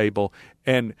on the table,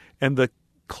 and the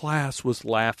class was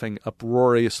laughing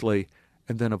uproariously.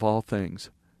 And then, of all things,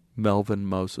 Melvin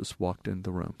Moses walked in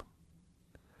the room.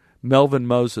 Melvin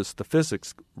Moses, the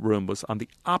physics room, was on the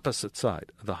opposite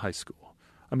side of the high school.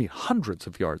 I mean, hundreds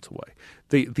of yards away.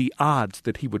 The odds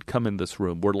that he would come in this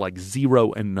room were like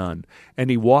 0 and none. And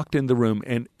he walked in the room,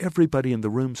 and everybody in the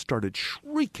room started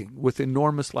shrieking with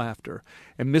enormous laughter.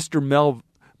 And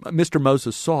Mr.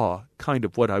 Moses saw kind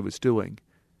of what I was doing,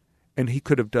 and he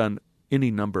could have done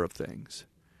any number of things.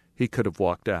 He could have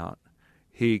walked out.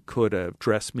 He could have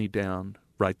dressed me down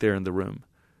right there in the room,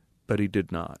 but he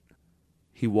did not.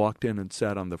 He walked in and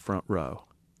sat on the front row,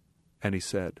 and he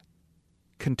said,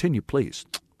 "Continue, please."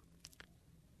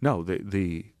 "No,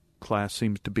 the class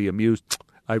seems to be amused.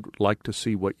 I'd like to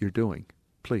see what you're doing.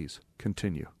 Please,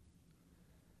 continue."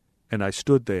 And I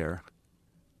stood there,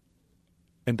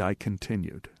 and I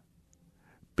continued,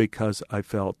 because I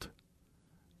felt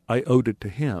I owed it to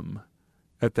him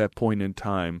at that point in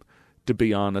time to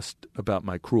be honest about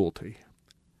my cruelty.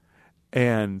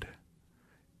 And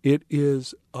it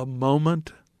is a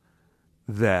moment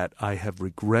that I have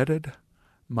regretted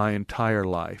my entire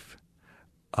life.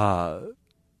 I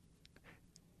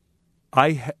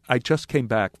just came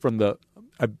back from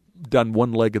I've done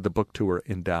one leg of the book tour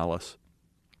in Dallas,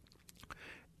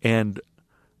 and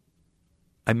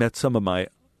I met some of my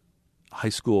high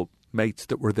school mates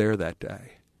that were there that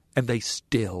day, and they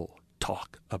still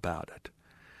talk about it.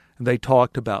 And they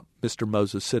talked about Mr.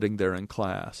 Moses sitting there in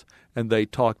class, and they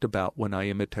talked about when I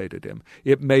imitated him.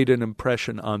 It made an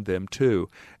impression on them too,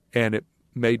 and it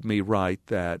made me write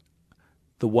that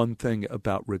the one thing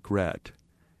about regret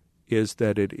is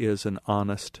that it is an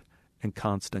honest and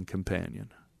constant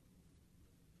companion.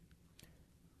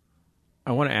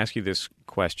 I want to ask you this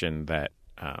question that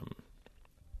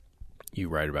you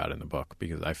write about in the book,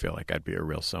 because I feel like I'd be a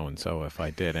real so-and-so if I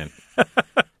didn't.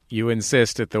 You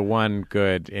insist that the one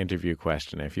good interview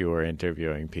question, if you were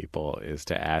interviewing people, is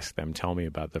to ask them, tell me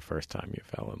about the first time you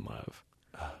fell in love.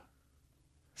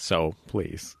 So,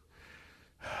 please.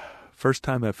 First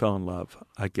time I fell in love,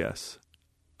 I guess,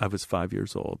 I was 5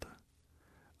 years old.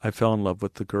 I fell in love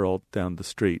with the girl down the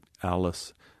street,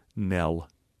 Alice Nell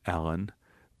Allen,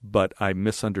 but I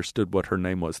misunderstood what her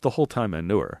name was. The whole time I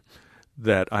knew her,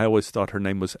 that I always thought her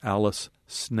name was Alice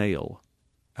Snail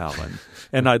Allen.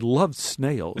 And I loved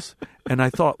snails. And I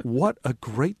thought, what a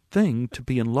great thing to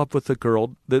be in love with a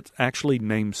girl that's actually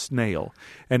named Snail.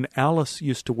 And Alice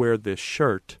used to wear this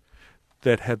shirt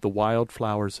that had the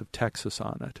wildflowers of Texas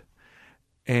on it.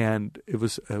 And it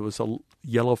was a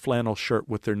yellow flannel shirt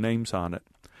with their names on it.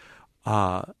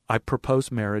 I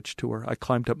proposed marriage to her. I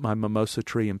climbed up my mimosa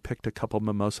tree and picked a couple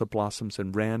mimosa blossoms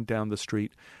and ran down the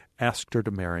street, asked her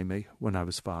to marry me when I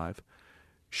was 5.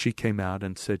 She came out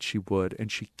and said she would,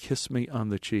 and she kissed me on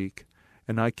the cheek,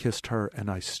 and I kissed her, and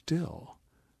I still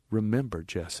remember,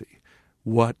 Jesse,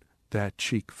 what that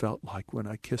cheek felt like when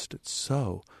I kissed it.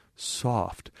 So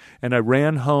soft. And I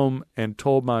ran home and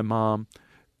told my mom,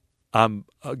 I'm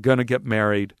going to get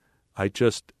married. I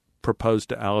just proposed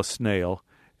to Alice Snail.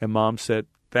 And Mom said,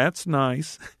 that's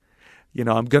nice.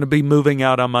 I'm going to be moving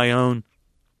out on my own.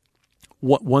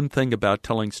 One thing about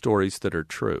telling stories that are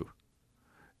true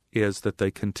is that they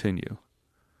continue.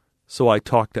 So I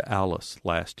talked to Alice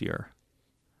last year.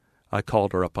 I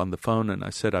called her up on the phone and I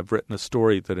said, I've written a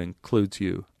story that includes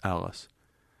you, Alice.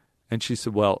 And she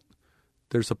said, well,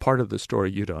 there's a part of the story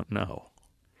you don't know,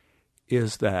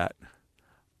 is that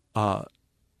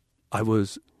I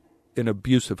was in an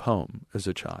abusive home as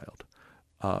a child.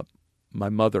 My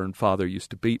mother and father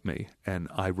used to beat me, and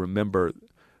I remember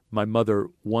my mother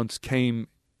once came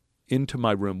into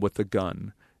my room with a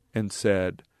gun and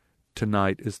said,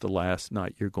 tonight is the last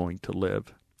night you're going to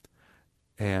live.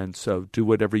 And so do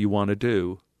whatever you want to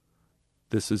do.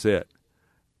 This is it.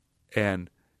 And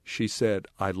she said,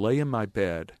 I lay in my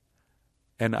bed,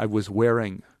 and I was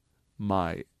wearing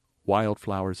my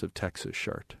Wildflowers of Texas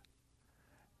shirt.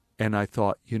 And I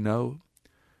thought,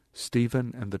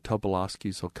 Stephen and the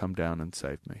Tobolowskis will come down and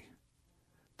save me.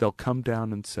 They'll come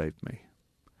down and save me.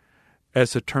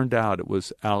 As it turned out, it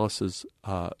was Alice's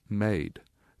maid,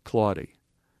 Claudie,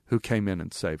 who came in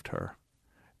and saved her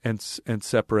and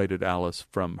separated Alice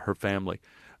from her family.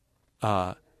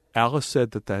 Alice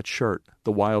said that shirt,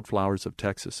 the Wildflowers of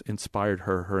Texas, inspired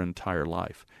her entire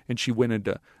life. And she went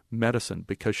into medicine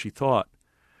because she thought,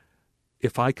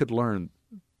 if I could learn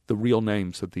the real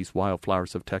names of these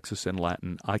wildflowers of Texas in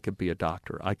Latin, I could be a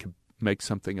doctor. I could make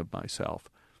something of myself.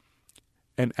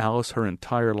 And Alice, her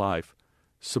entire life,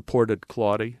 supported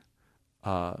Claudie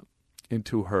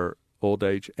into her old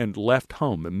age and left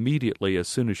home immediately as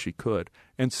soon as she could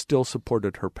and still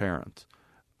supported her parents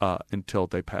until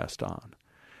they passed on.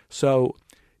 So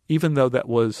even though that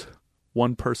was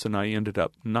one person I ended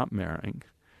up not marrying,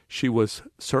 she was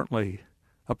certainly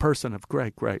a person of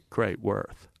great, great, great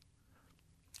worth.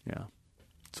 Yeah,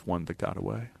 it's one that got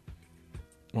away.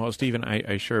 Well, Stephen,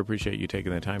 I sure appreciate you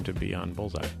taking the time to be on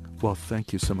Bullseye. Well,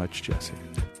 thank you so much, Jesse.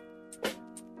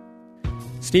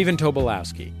 Stephen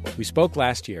Tobolowsky. We spoke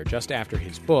last year just after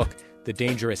his book, The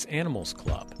Dangerous Animals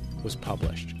Club, was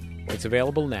published. It's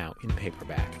available now in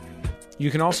paperback.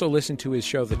 You can also listen to his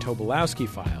show, The Tobolowsky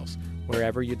Files,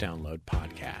 wherever you download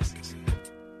podcasts.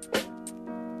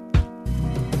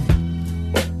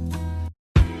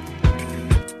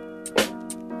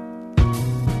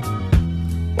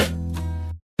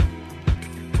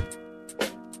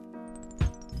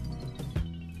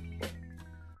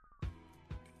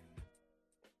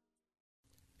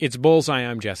 It's Bullseye.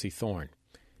 I'm Jesse Thorne.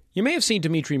 You may have seen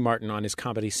Demetri Martin on his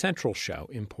Comedy Central show,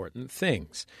 Important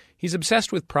Things. He's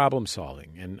obsessed with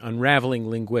problem-solving and unraveling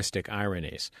linguistic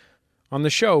ironies. On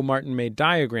the show, Martin made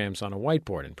diagrams on a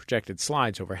whiteboard and projected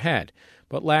slides overhead.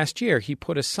 But last year, he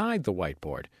put aside the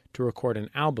whiteboard to record an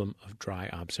album of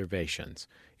dry observations.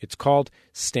 It's called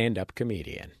Stand-Up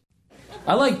Comedian.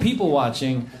 I like people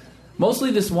watching,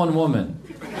 mostly this one woman.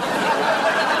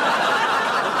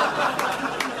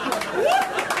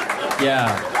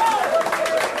 Yeah.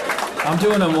 I'm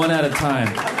doing them one at a time.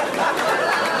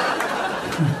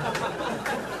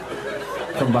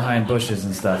 From behind bushes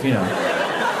and stuff,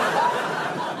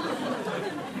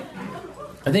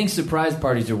 I think surprise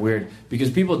parties are weird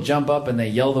because people jump up and they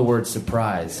yell the word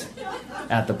surprise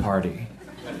at the party.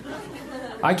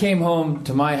 I came home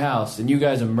to my house and you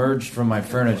guys emerged from my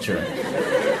furniture.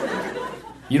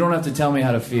 You don't have to tell me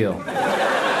how to feel.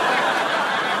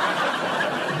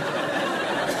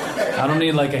 I don't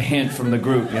need like a hint from the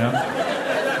group,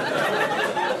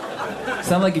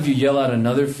 It's not like if you yell out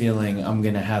another feeling, I'm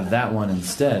going to have that one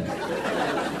instead.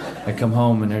 I come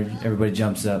home and everybody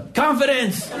jumps up.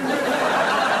 Confidence!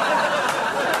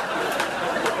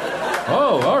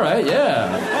 Oh, all right,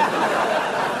 yeah.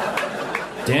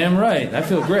 Damn right, I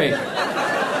feel great.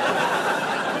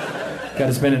 Got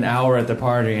to spend an hour at the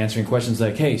party answering questions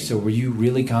like, hey, so were you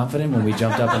really confident when we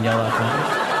jumped up and yelled out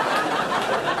confidence?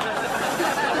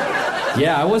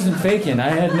 Yeah, I wasn't faking. I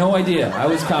had no idea. I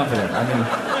was confident.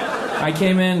 I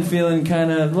came in feeling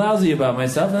kind of lousy about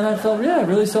myself, and I felt,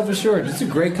 really self-assured. It's a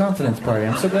great confidence party.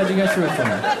 I'm so glad you guys threw it for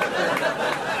me.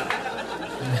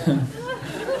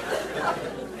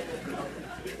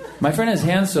 My friend has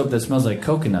hand soap that smells like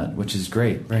coconut, which is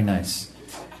great. Very nice.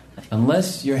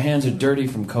 Unless your hands are dirty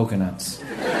from coconuts.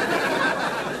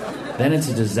 Then it's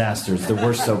a disaster. It's the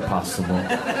worst soap possible.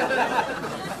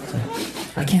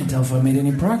 I can't tell if I made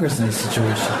any progress in this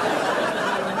situation.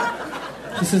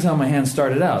 This is how my hand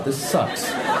started out. This sucks.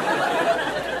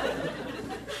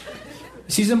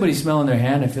 See somebody smelling their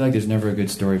hand, I feel like there's never a good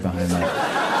story behind that.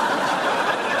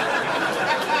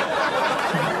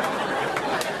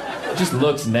 It just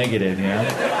looks negative, you know?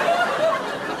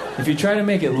 If you try to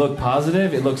make it look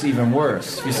positive, it looks even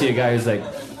worse. If you see a guy who's like...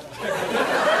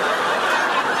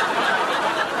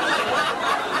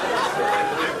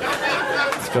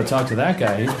 Let's go talk to that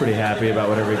guy. He's pretty happy about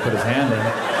whatever he put his hand in.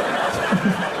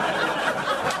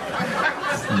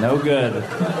 It's no good.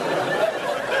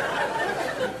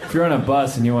 If you're on a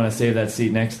bus and you want to save that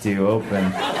seat next to you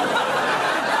open,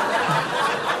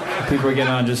 people are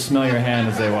getting on, just smell your hand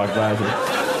as they walk by.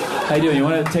 How you doing? You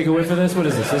want to take a whiff of this? What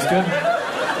is this? This good?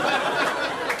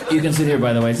 You can sit here,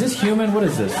 by the way. Is this human? What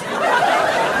is this?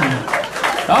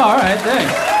 Oh, all right,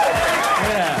 thanks.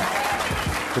 Yeah.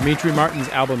 Demetri Martin's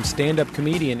album Stand Up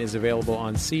Comedian is available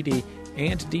on CD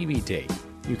and DVD.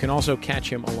 You can also catch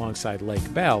him alongside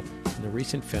Lake Bell in the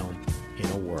recent film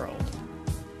In a World.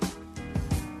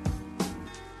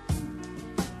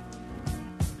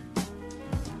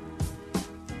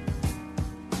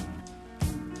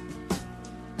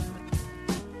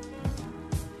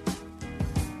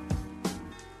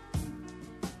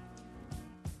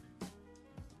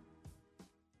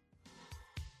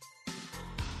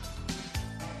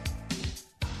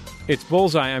 It's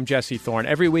Bullseye. I'm Jesse Thorne.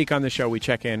 Every week on the show, we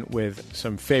check in with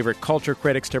some favorite culture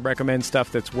critics to recommend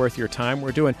stuff that's worth your time.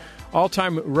 We're doing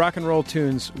all-time rock and roll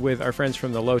tunes with our friends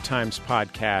from the Low Times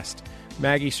podcast,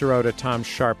 Maggie Sirota, Tom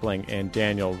Sharpling, and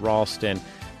Daniel Ralston.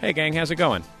 Hey, gang, how's it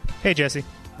going? Hey, Jesse.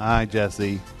 Hi,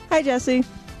 Jesse. Hi, Jesse.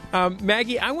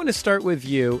 Maggie, I want to start with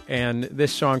you and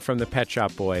this song from the Pet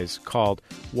Shop Boys called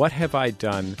What Have I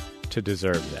Done to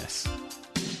Deserve This?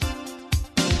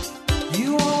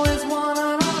 You always wanted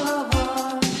a lover.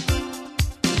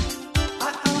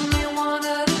 I only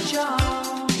wanted a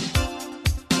job.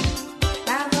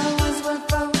 And I was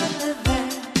worth a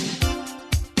living.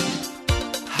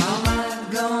 How am I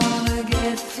gonna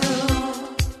get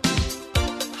through?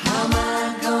 How am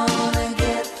I gonna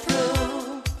get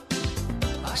through?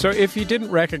 So if you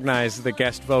didn't recognize the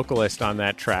guest vocalist on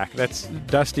that track, that's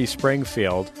Dusty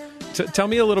Springfield. Tell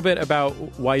me a little bit about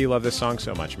why you love this song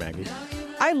so much, Maggie.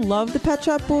 I love the Pet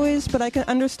Shop Boys, but I can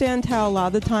understand how a lot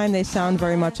of the time they sound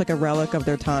very much like a relic of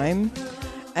their time.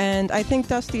 And I think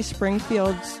Dusty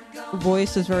Springfield's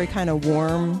voice is very kind of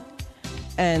warm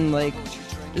and like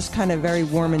just kind of very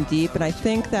warm and deep. And I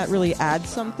think that really adds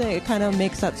something. It kind of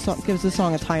makes that song, gives the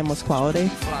song a timeless quality.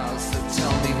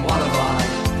 Tell me what have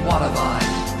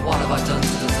I done to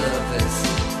deserve this?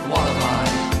 What have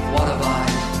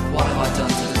I done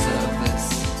to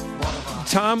deserve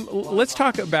this? Tom, let's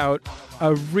talk about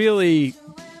a really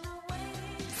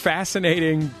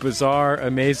fascinating, bizarre,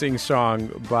 amazing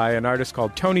song by an artist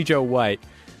called Tony Joe White.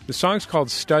 The song's called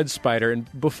Stud Spider, and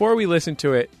before we listen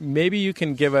to it, maybe you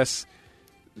can give us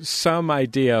some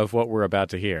idea of what we're about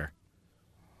to hear.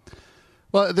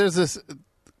 Well, there's this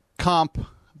comp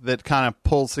that kind of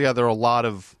pulls together a lot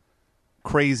of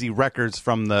crazy records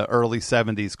from the early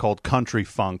 70s called Country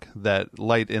Funk that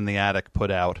Light in the Attic put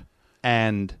out.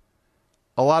 And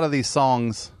a lot of these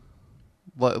songs,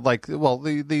 like, well,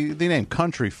 the name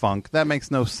Country Funk, that makes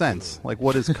no sense. Like,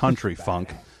 what is country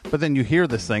funk? But then you hear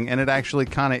this thing, and it actually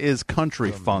kind of is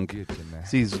country funk.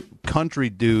 It's these country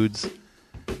dudes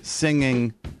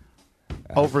singing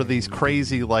over these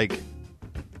crazy, like,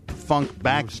 funk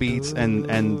backbeats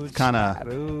and kind of,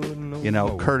 you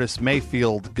know, Curtis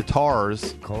Mayfield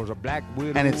guitars.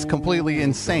 And it's completely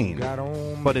insane.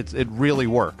 But it really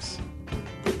works.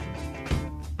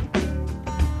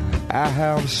 I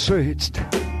have searched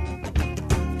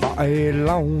for a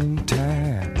long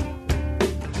time,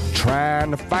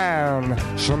 trying to find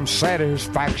some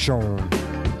satisfaction.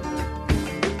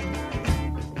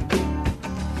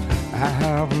 I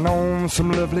have known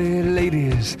some lovely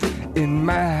ladies in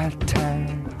my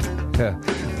time,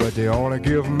 but they only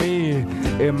give me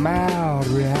a mild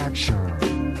reaction.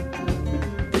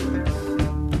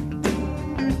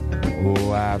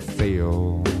 Oh, I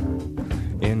fell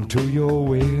into your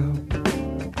will,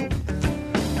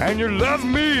 and you love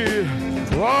me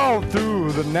all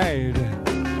through the night.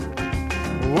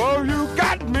 Oh, you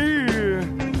got me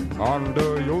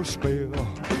under your spell.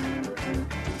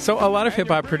 So a lot of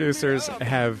hip-hop producers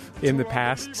have, in the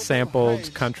past,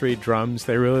 sampled country drums.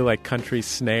 They really like country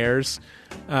snares.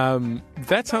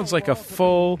 That sounds like a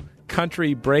full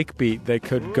country breakbeat that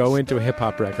could go into a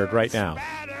hip-hop record right now.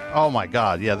 Oh my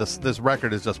God! Yeah, this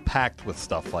record is just packed with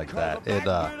stuff like that.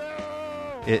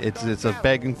 It's a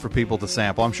begging for people to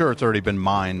sample. I'm sure it's already been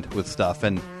mined with stuff.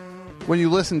 And when you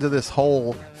listen to this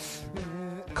whole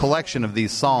collection of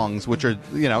these songs, which are,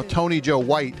 Tony Joe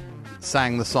White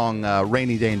sang the song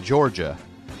Rainy Day in Georgia,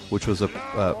 which was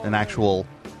an actual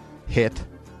hit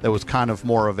that was kind of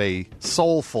more of a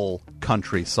soulful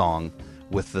country song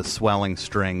with the swelling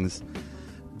strings.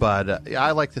 But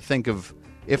I like to think of,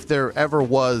 if there ever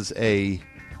was a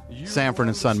Sanford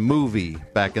and Son movie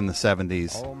back in the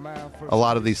 70s, a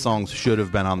lot of these songs should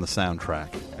have been on the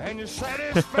soundtrack. And you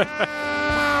satisfy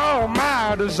all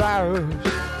my desires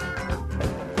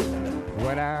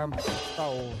when I'm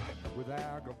old with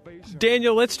aggravation.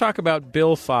 Daniel, let's talk about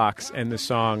Bill Fox and the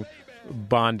song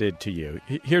Bonded to You.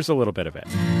 Here's a little bit of it.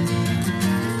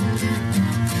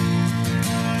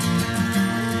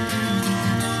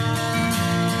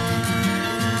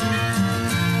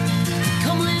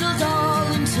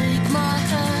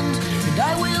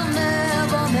 I will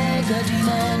never make a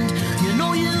demand. You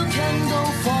know you can go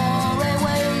far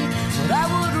away, but I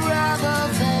would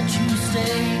rather that you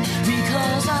stay,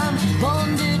 because I'm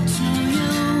bonded to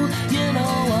you. You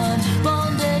know I'm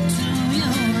bonded to you,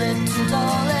 little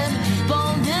darling.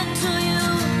 Bonded to you,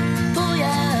 oh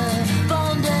yeah,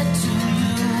 bonded to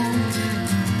you.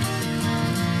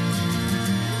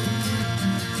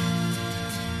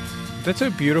 That's a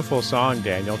beautiful song,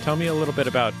 Daniel. Tell me a little bit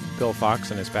about Bill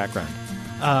Fox and his background.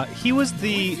 He was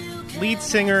the lead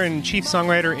singer and chief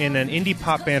songwriter in an indie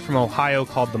pop band from Ohio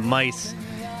called The Mice,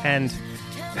 and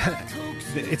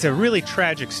it's a really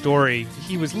tragic story.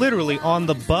 He was literally on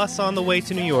the bus on the way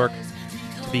to New York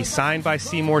to be signed by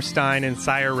Seymour Stein and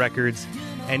Sire Records,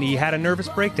 and he had a nervous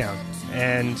breakdown,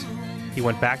 and he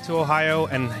went back to Ohio,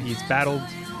 and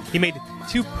he made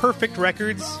 2 perfect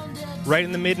records right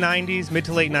in the mid to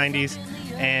late 90s,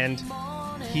 and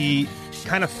he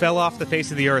kind of fell off the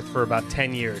face of the earth for about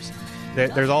 10 years.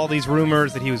 There's all these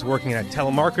rumors that he was working as a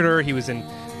telemarketer, he was in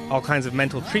all kinds of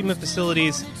mental treatment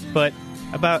facilities, but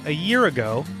about a year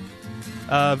ago,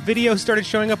 a video started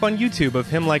showing up on YouTube of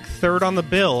him like third on the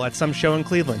bill at some show in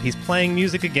Cleveland. He's playing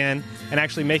music again and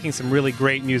actually making some really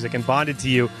great music, and Bonded to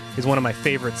You is one of my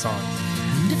favorite songs.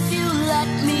 And if you let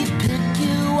me pick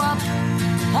you up,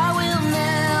 I will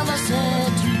never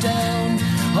set you down,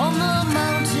 on the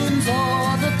mountains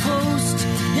or the coast,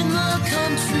 in the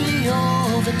country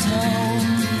or the town.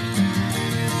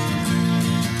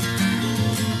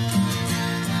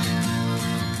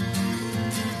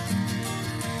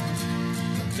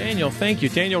 Daniel, thank you.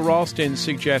 Daniel Ralston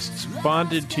suggests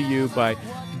Bonded to You by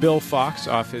Bill Fox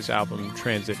off his album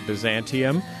Transit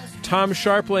Byzantium. Tom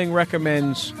Sharpling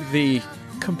recommends the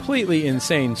completely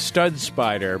insane Stud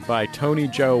Spider by Tony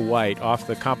Joe White off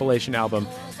the compilation album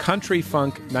Country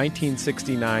Funk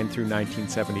 1969 through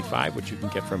 1975, which you can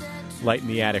get from Light in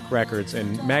the Attic Records.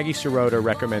 And Maggie Sirota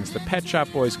recommends the Pet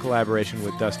Shop Boys collaboration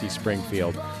with Dusty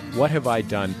Springfield, What Have I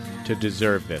Done to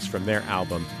Deserve This, from their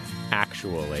album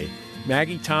Actually.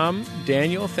 Maggie, Tom,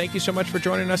 Daniel, thank you so much for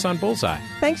joining us on Bullseye.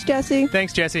 Thanks, Jesse.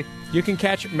 Thanks, Jesse. You can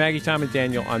catch Maggie, Tom, and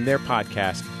Daniel on their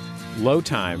podcast, Low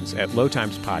Times, at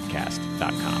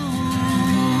lowtimespodcast.com.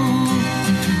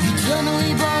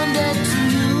 Eternally bonded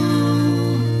to you.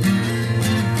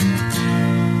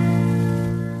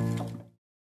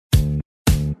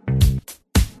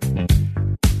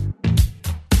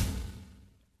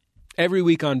 Every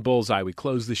week on Bullseye, we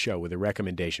close the show with a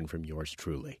recommendation from yours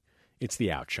truly. It's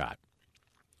The Outshot.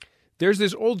 There's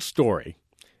this old story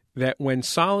that when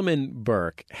Solomon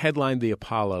Burke headlined the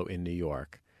Apollo in New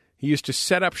York, he used to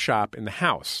set up shop in the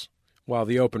house while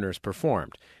the openers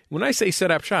performed. When I say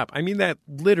set up shop, I mean that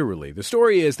literally. The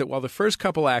story is that while the first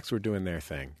couple acts were doing their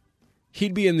thing,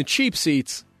 he'd be in the cheap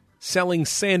seats selling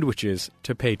sandwiches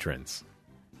to patrons,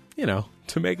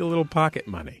 to make a little pocket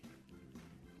money.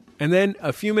 And then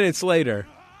a few minutes later,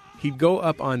 he'd go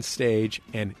up on stage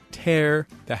and tear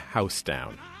the house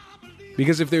down.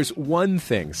 Because if there's one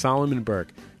thing Solomon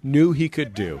Burke knew he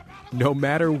could do, no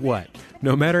matter what,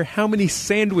 no matter how many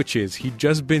sandwiches he'd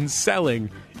just been selling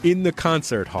in the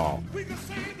concert hall,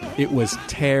 it was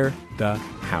tear the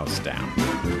house down.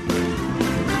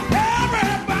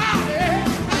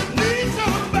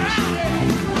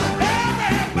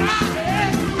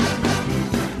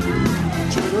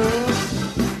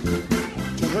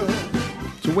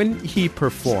 So when he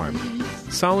performed,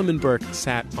 Solomon Burke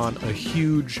sat on a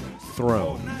huge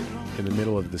throne in the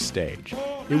middle of the stage.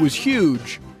 It was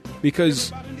huge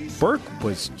because Burke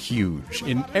was huge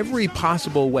in every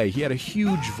possible way. He had a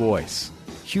huge voice,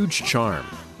 huge charm.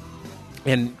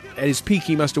 And at his peak,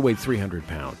 he must have weighed 300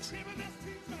 pounds.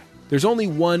 There's only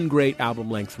one great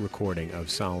album-length recording of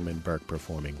Solomon Burke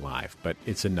performing live, but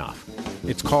it's enough.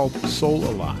 It's called Soul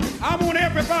Alive. I want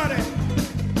everybody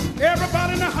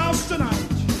Everybody in the house tonight,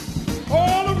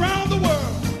 all around the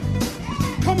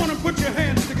world, come on and put your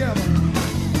hands together.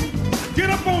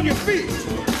 Get up on your feet.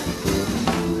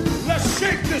 Let's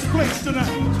shake this place tonight.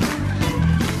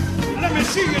 Let me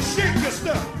see you shake your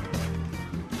stuff.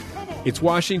 It's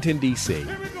Washington, D.C.,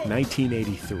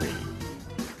 1983.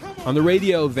 On the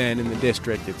radio then in the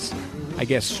district, it's, I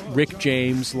guess, Rick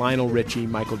James, Lionel Richie,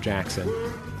 Michael Jackson.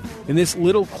 In this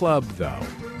little club, though,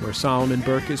 where Solomon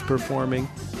Burke is performing,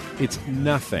 it's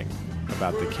nothing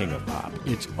about the king of pop.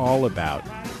 It's all about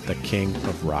the king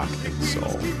of rock and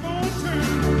soul.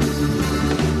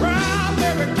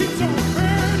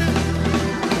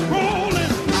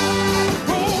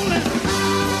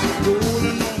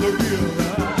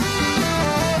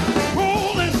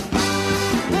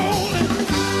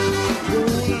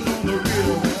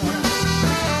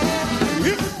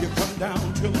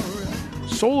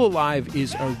 Soul Alive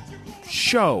is a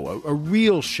show, a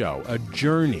real show, a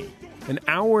journey. An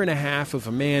hour and a half of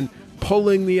a man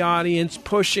pulling the audience,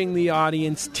 pushing the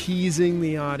audience, teasing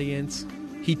the audience.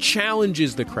 He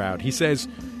challenges the crowd. He says,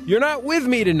 "You're not with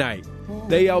me tonight."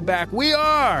 They yell back, "We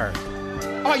are!"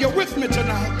 Are you with me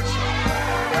tonight?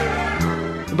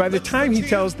 And by the time he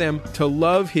tells them to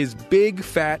love his big,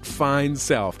 fat, fine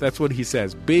self, that's what he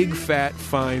says, big, fat,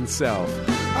 fine self.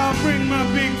 I'll bring my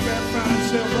big, fat, fine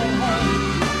self on home.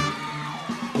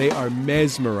 They are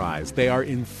mesmerized. They are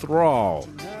enthralled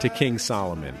to King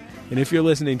Solomon. And if you're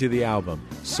listening to the album,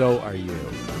 so are you.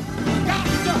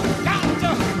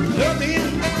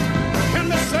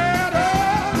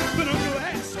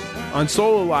 On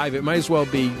Soul Alive, it might as well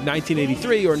be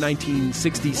 1983 or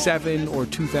 1967 or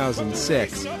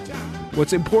 2006.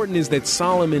 What's important is that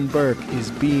Solomon Burke is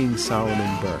being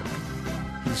Solomon Burke.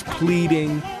 He's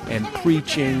pleading and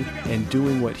preaching and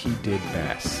doing what he did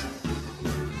best.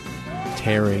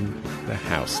 Tearing the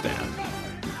house down.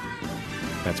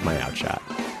 That's my outshot.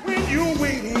 When you're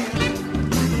waiting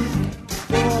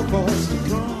for a voice to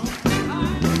come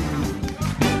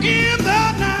in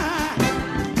the night,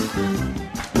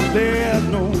 there's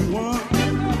no one.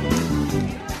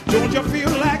 Don't you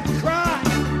feel like crying?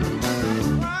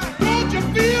 Don't you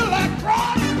feel like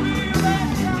crying?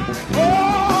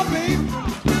 Oh, baby,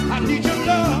 I need your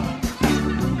love.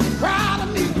 Cry to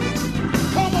me.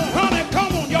 Come on, honey,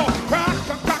 come on, y'all. Cry,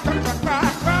 cry, cry, cry, cry, cry,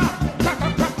 cry, cry, cry,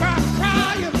 cry, cry,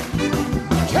 cry.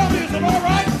 Tell me, is it all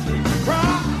right?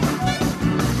 Cry,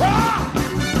 cry,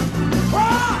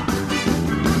 cry,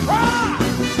 cry,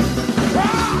 cry,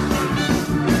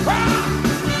 cry, cry,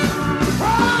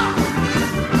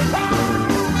 cry.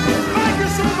 Thank you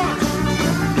so much.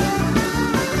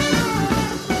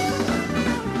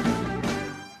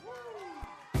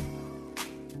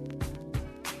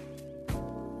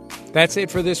 That's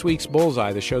it for this week's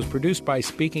Bullseye. The show's produced by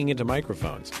Speaking Into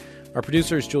Microphones. Our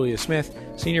producer is Julia Smith,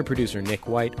 senior producer Nick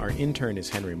White, our intern is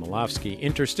Henry Malofsky,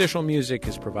 interstitial music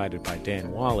is provided by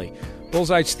Dan Wally,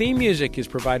 Bullseye's theme music is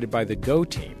provided by the Go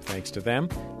Team, thanks to them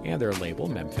and their label,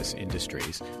 Memphis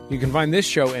Industries. You can find this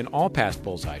show and all past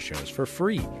Bullseye shows for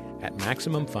free at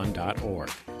MaximumFun.org.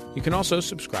 You can also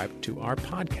subscribe to our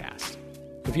podcast.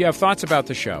 If you have thoughts about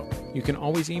the show, you can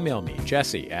always email me,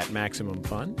 Jesse at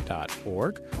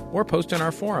MaximumFun.org, or post on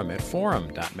our forum at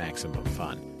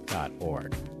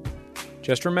forum.MaximumFun.org.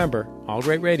 Just remember, all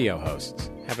great radio hosts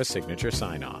have a signature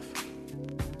sign-off.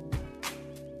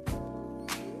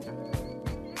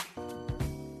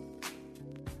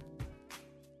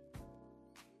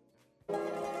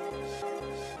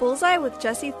 Bullseye with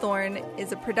Jesse Thorne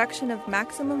is a production of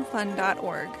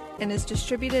MaximumFun.org and is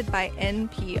distributed by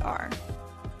NPR.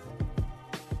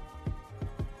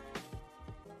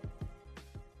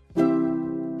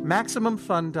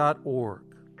 MaximumFun.org.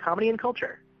 Comedy and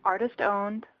culture. Artist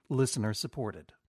owned. Listener supported.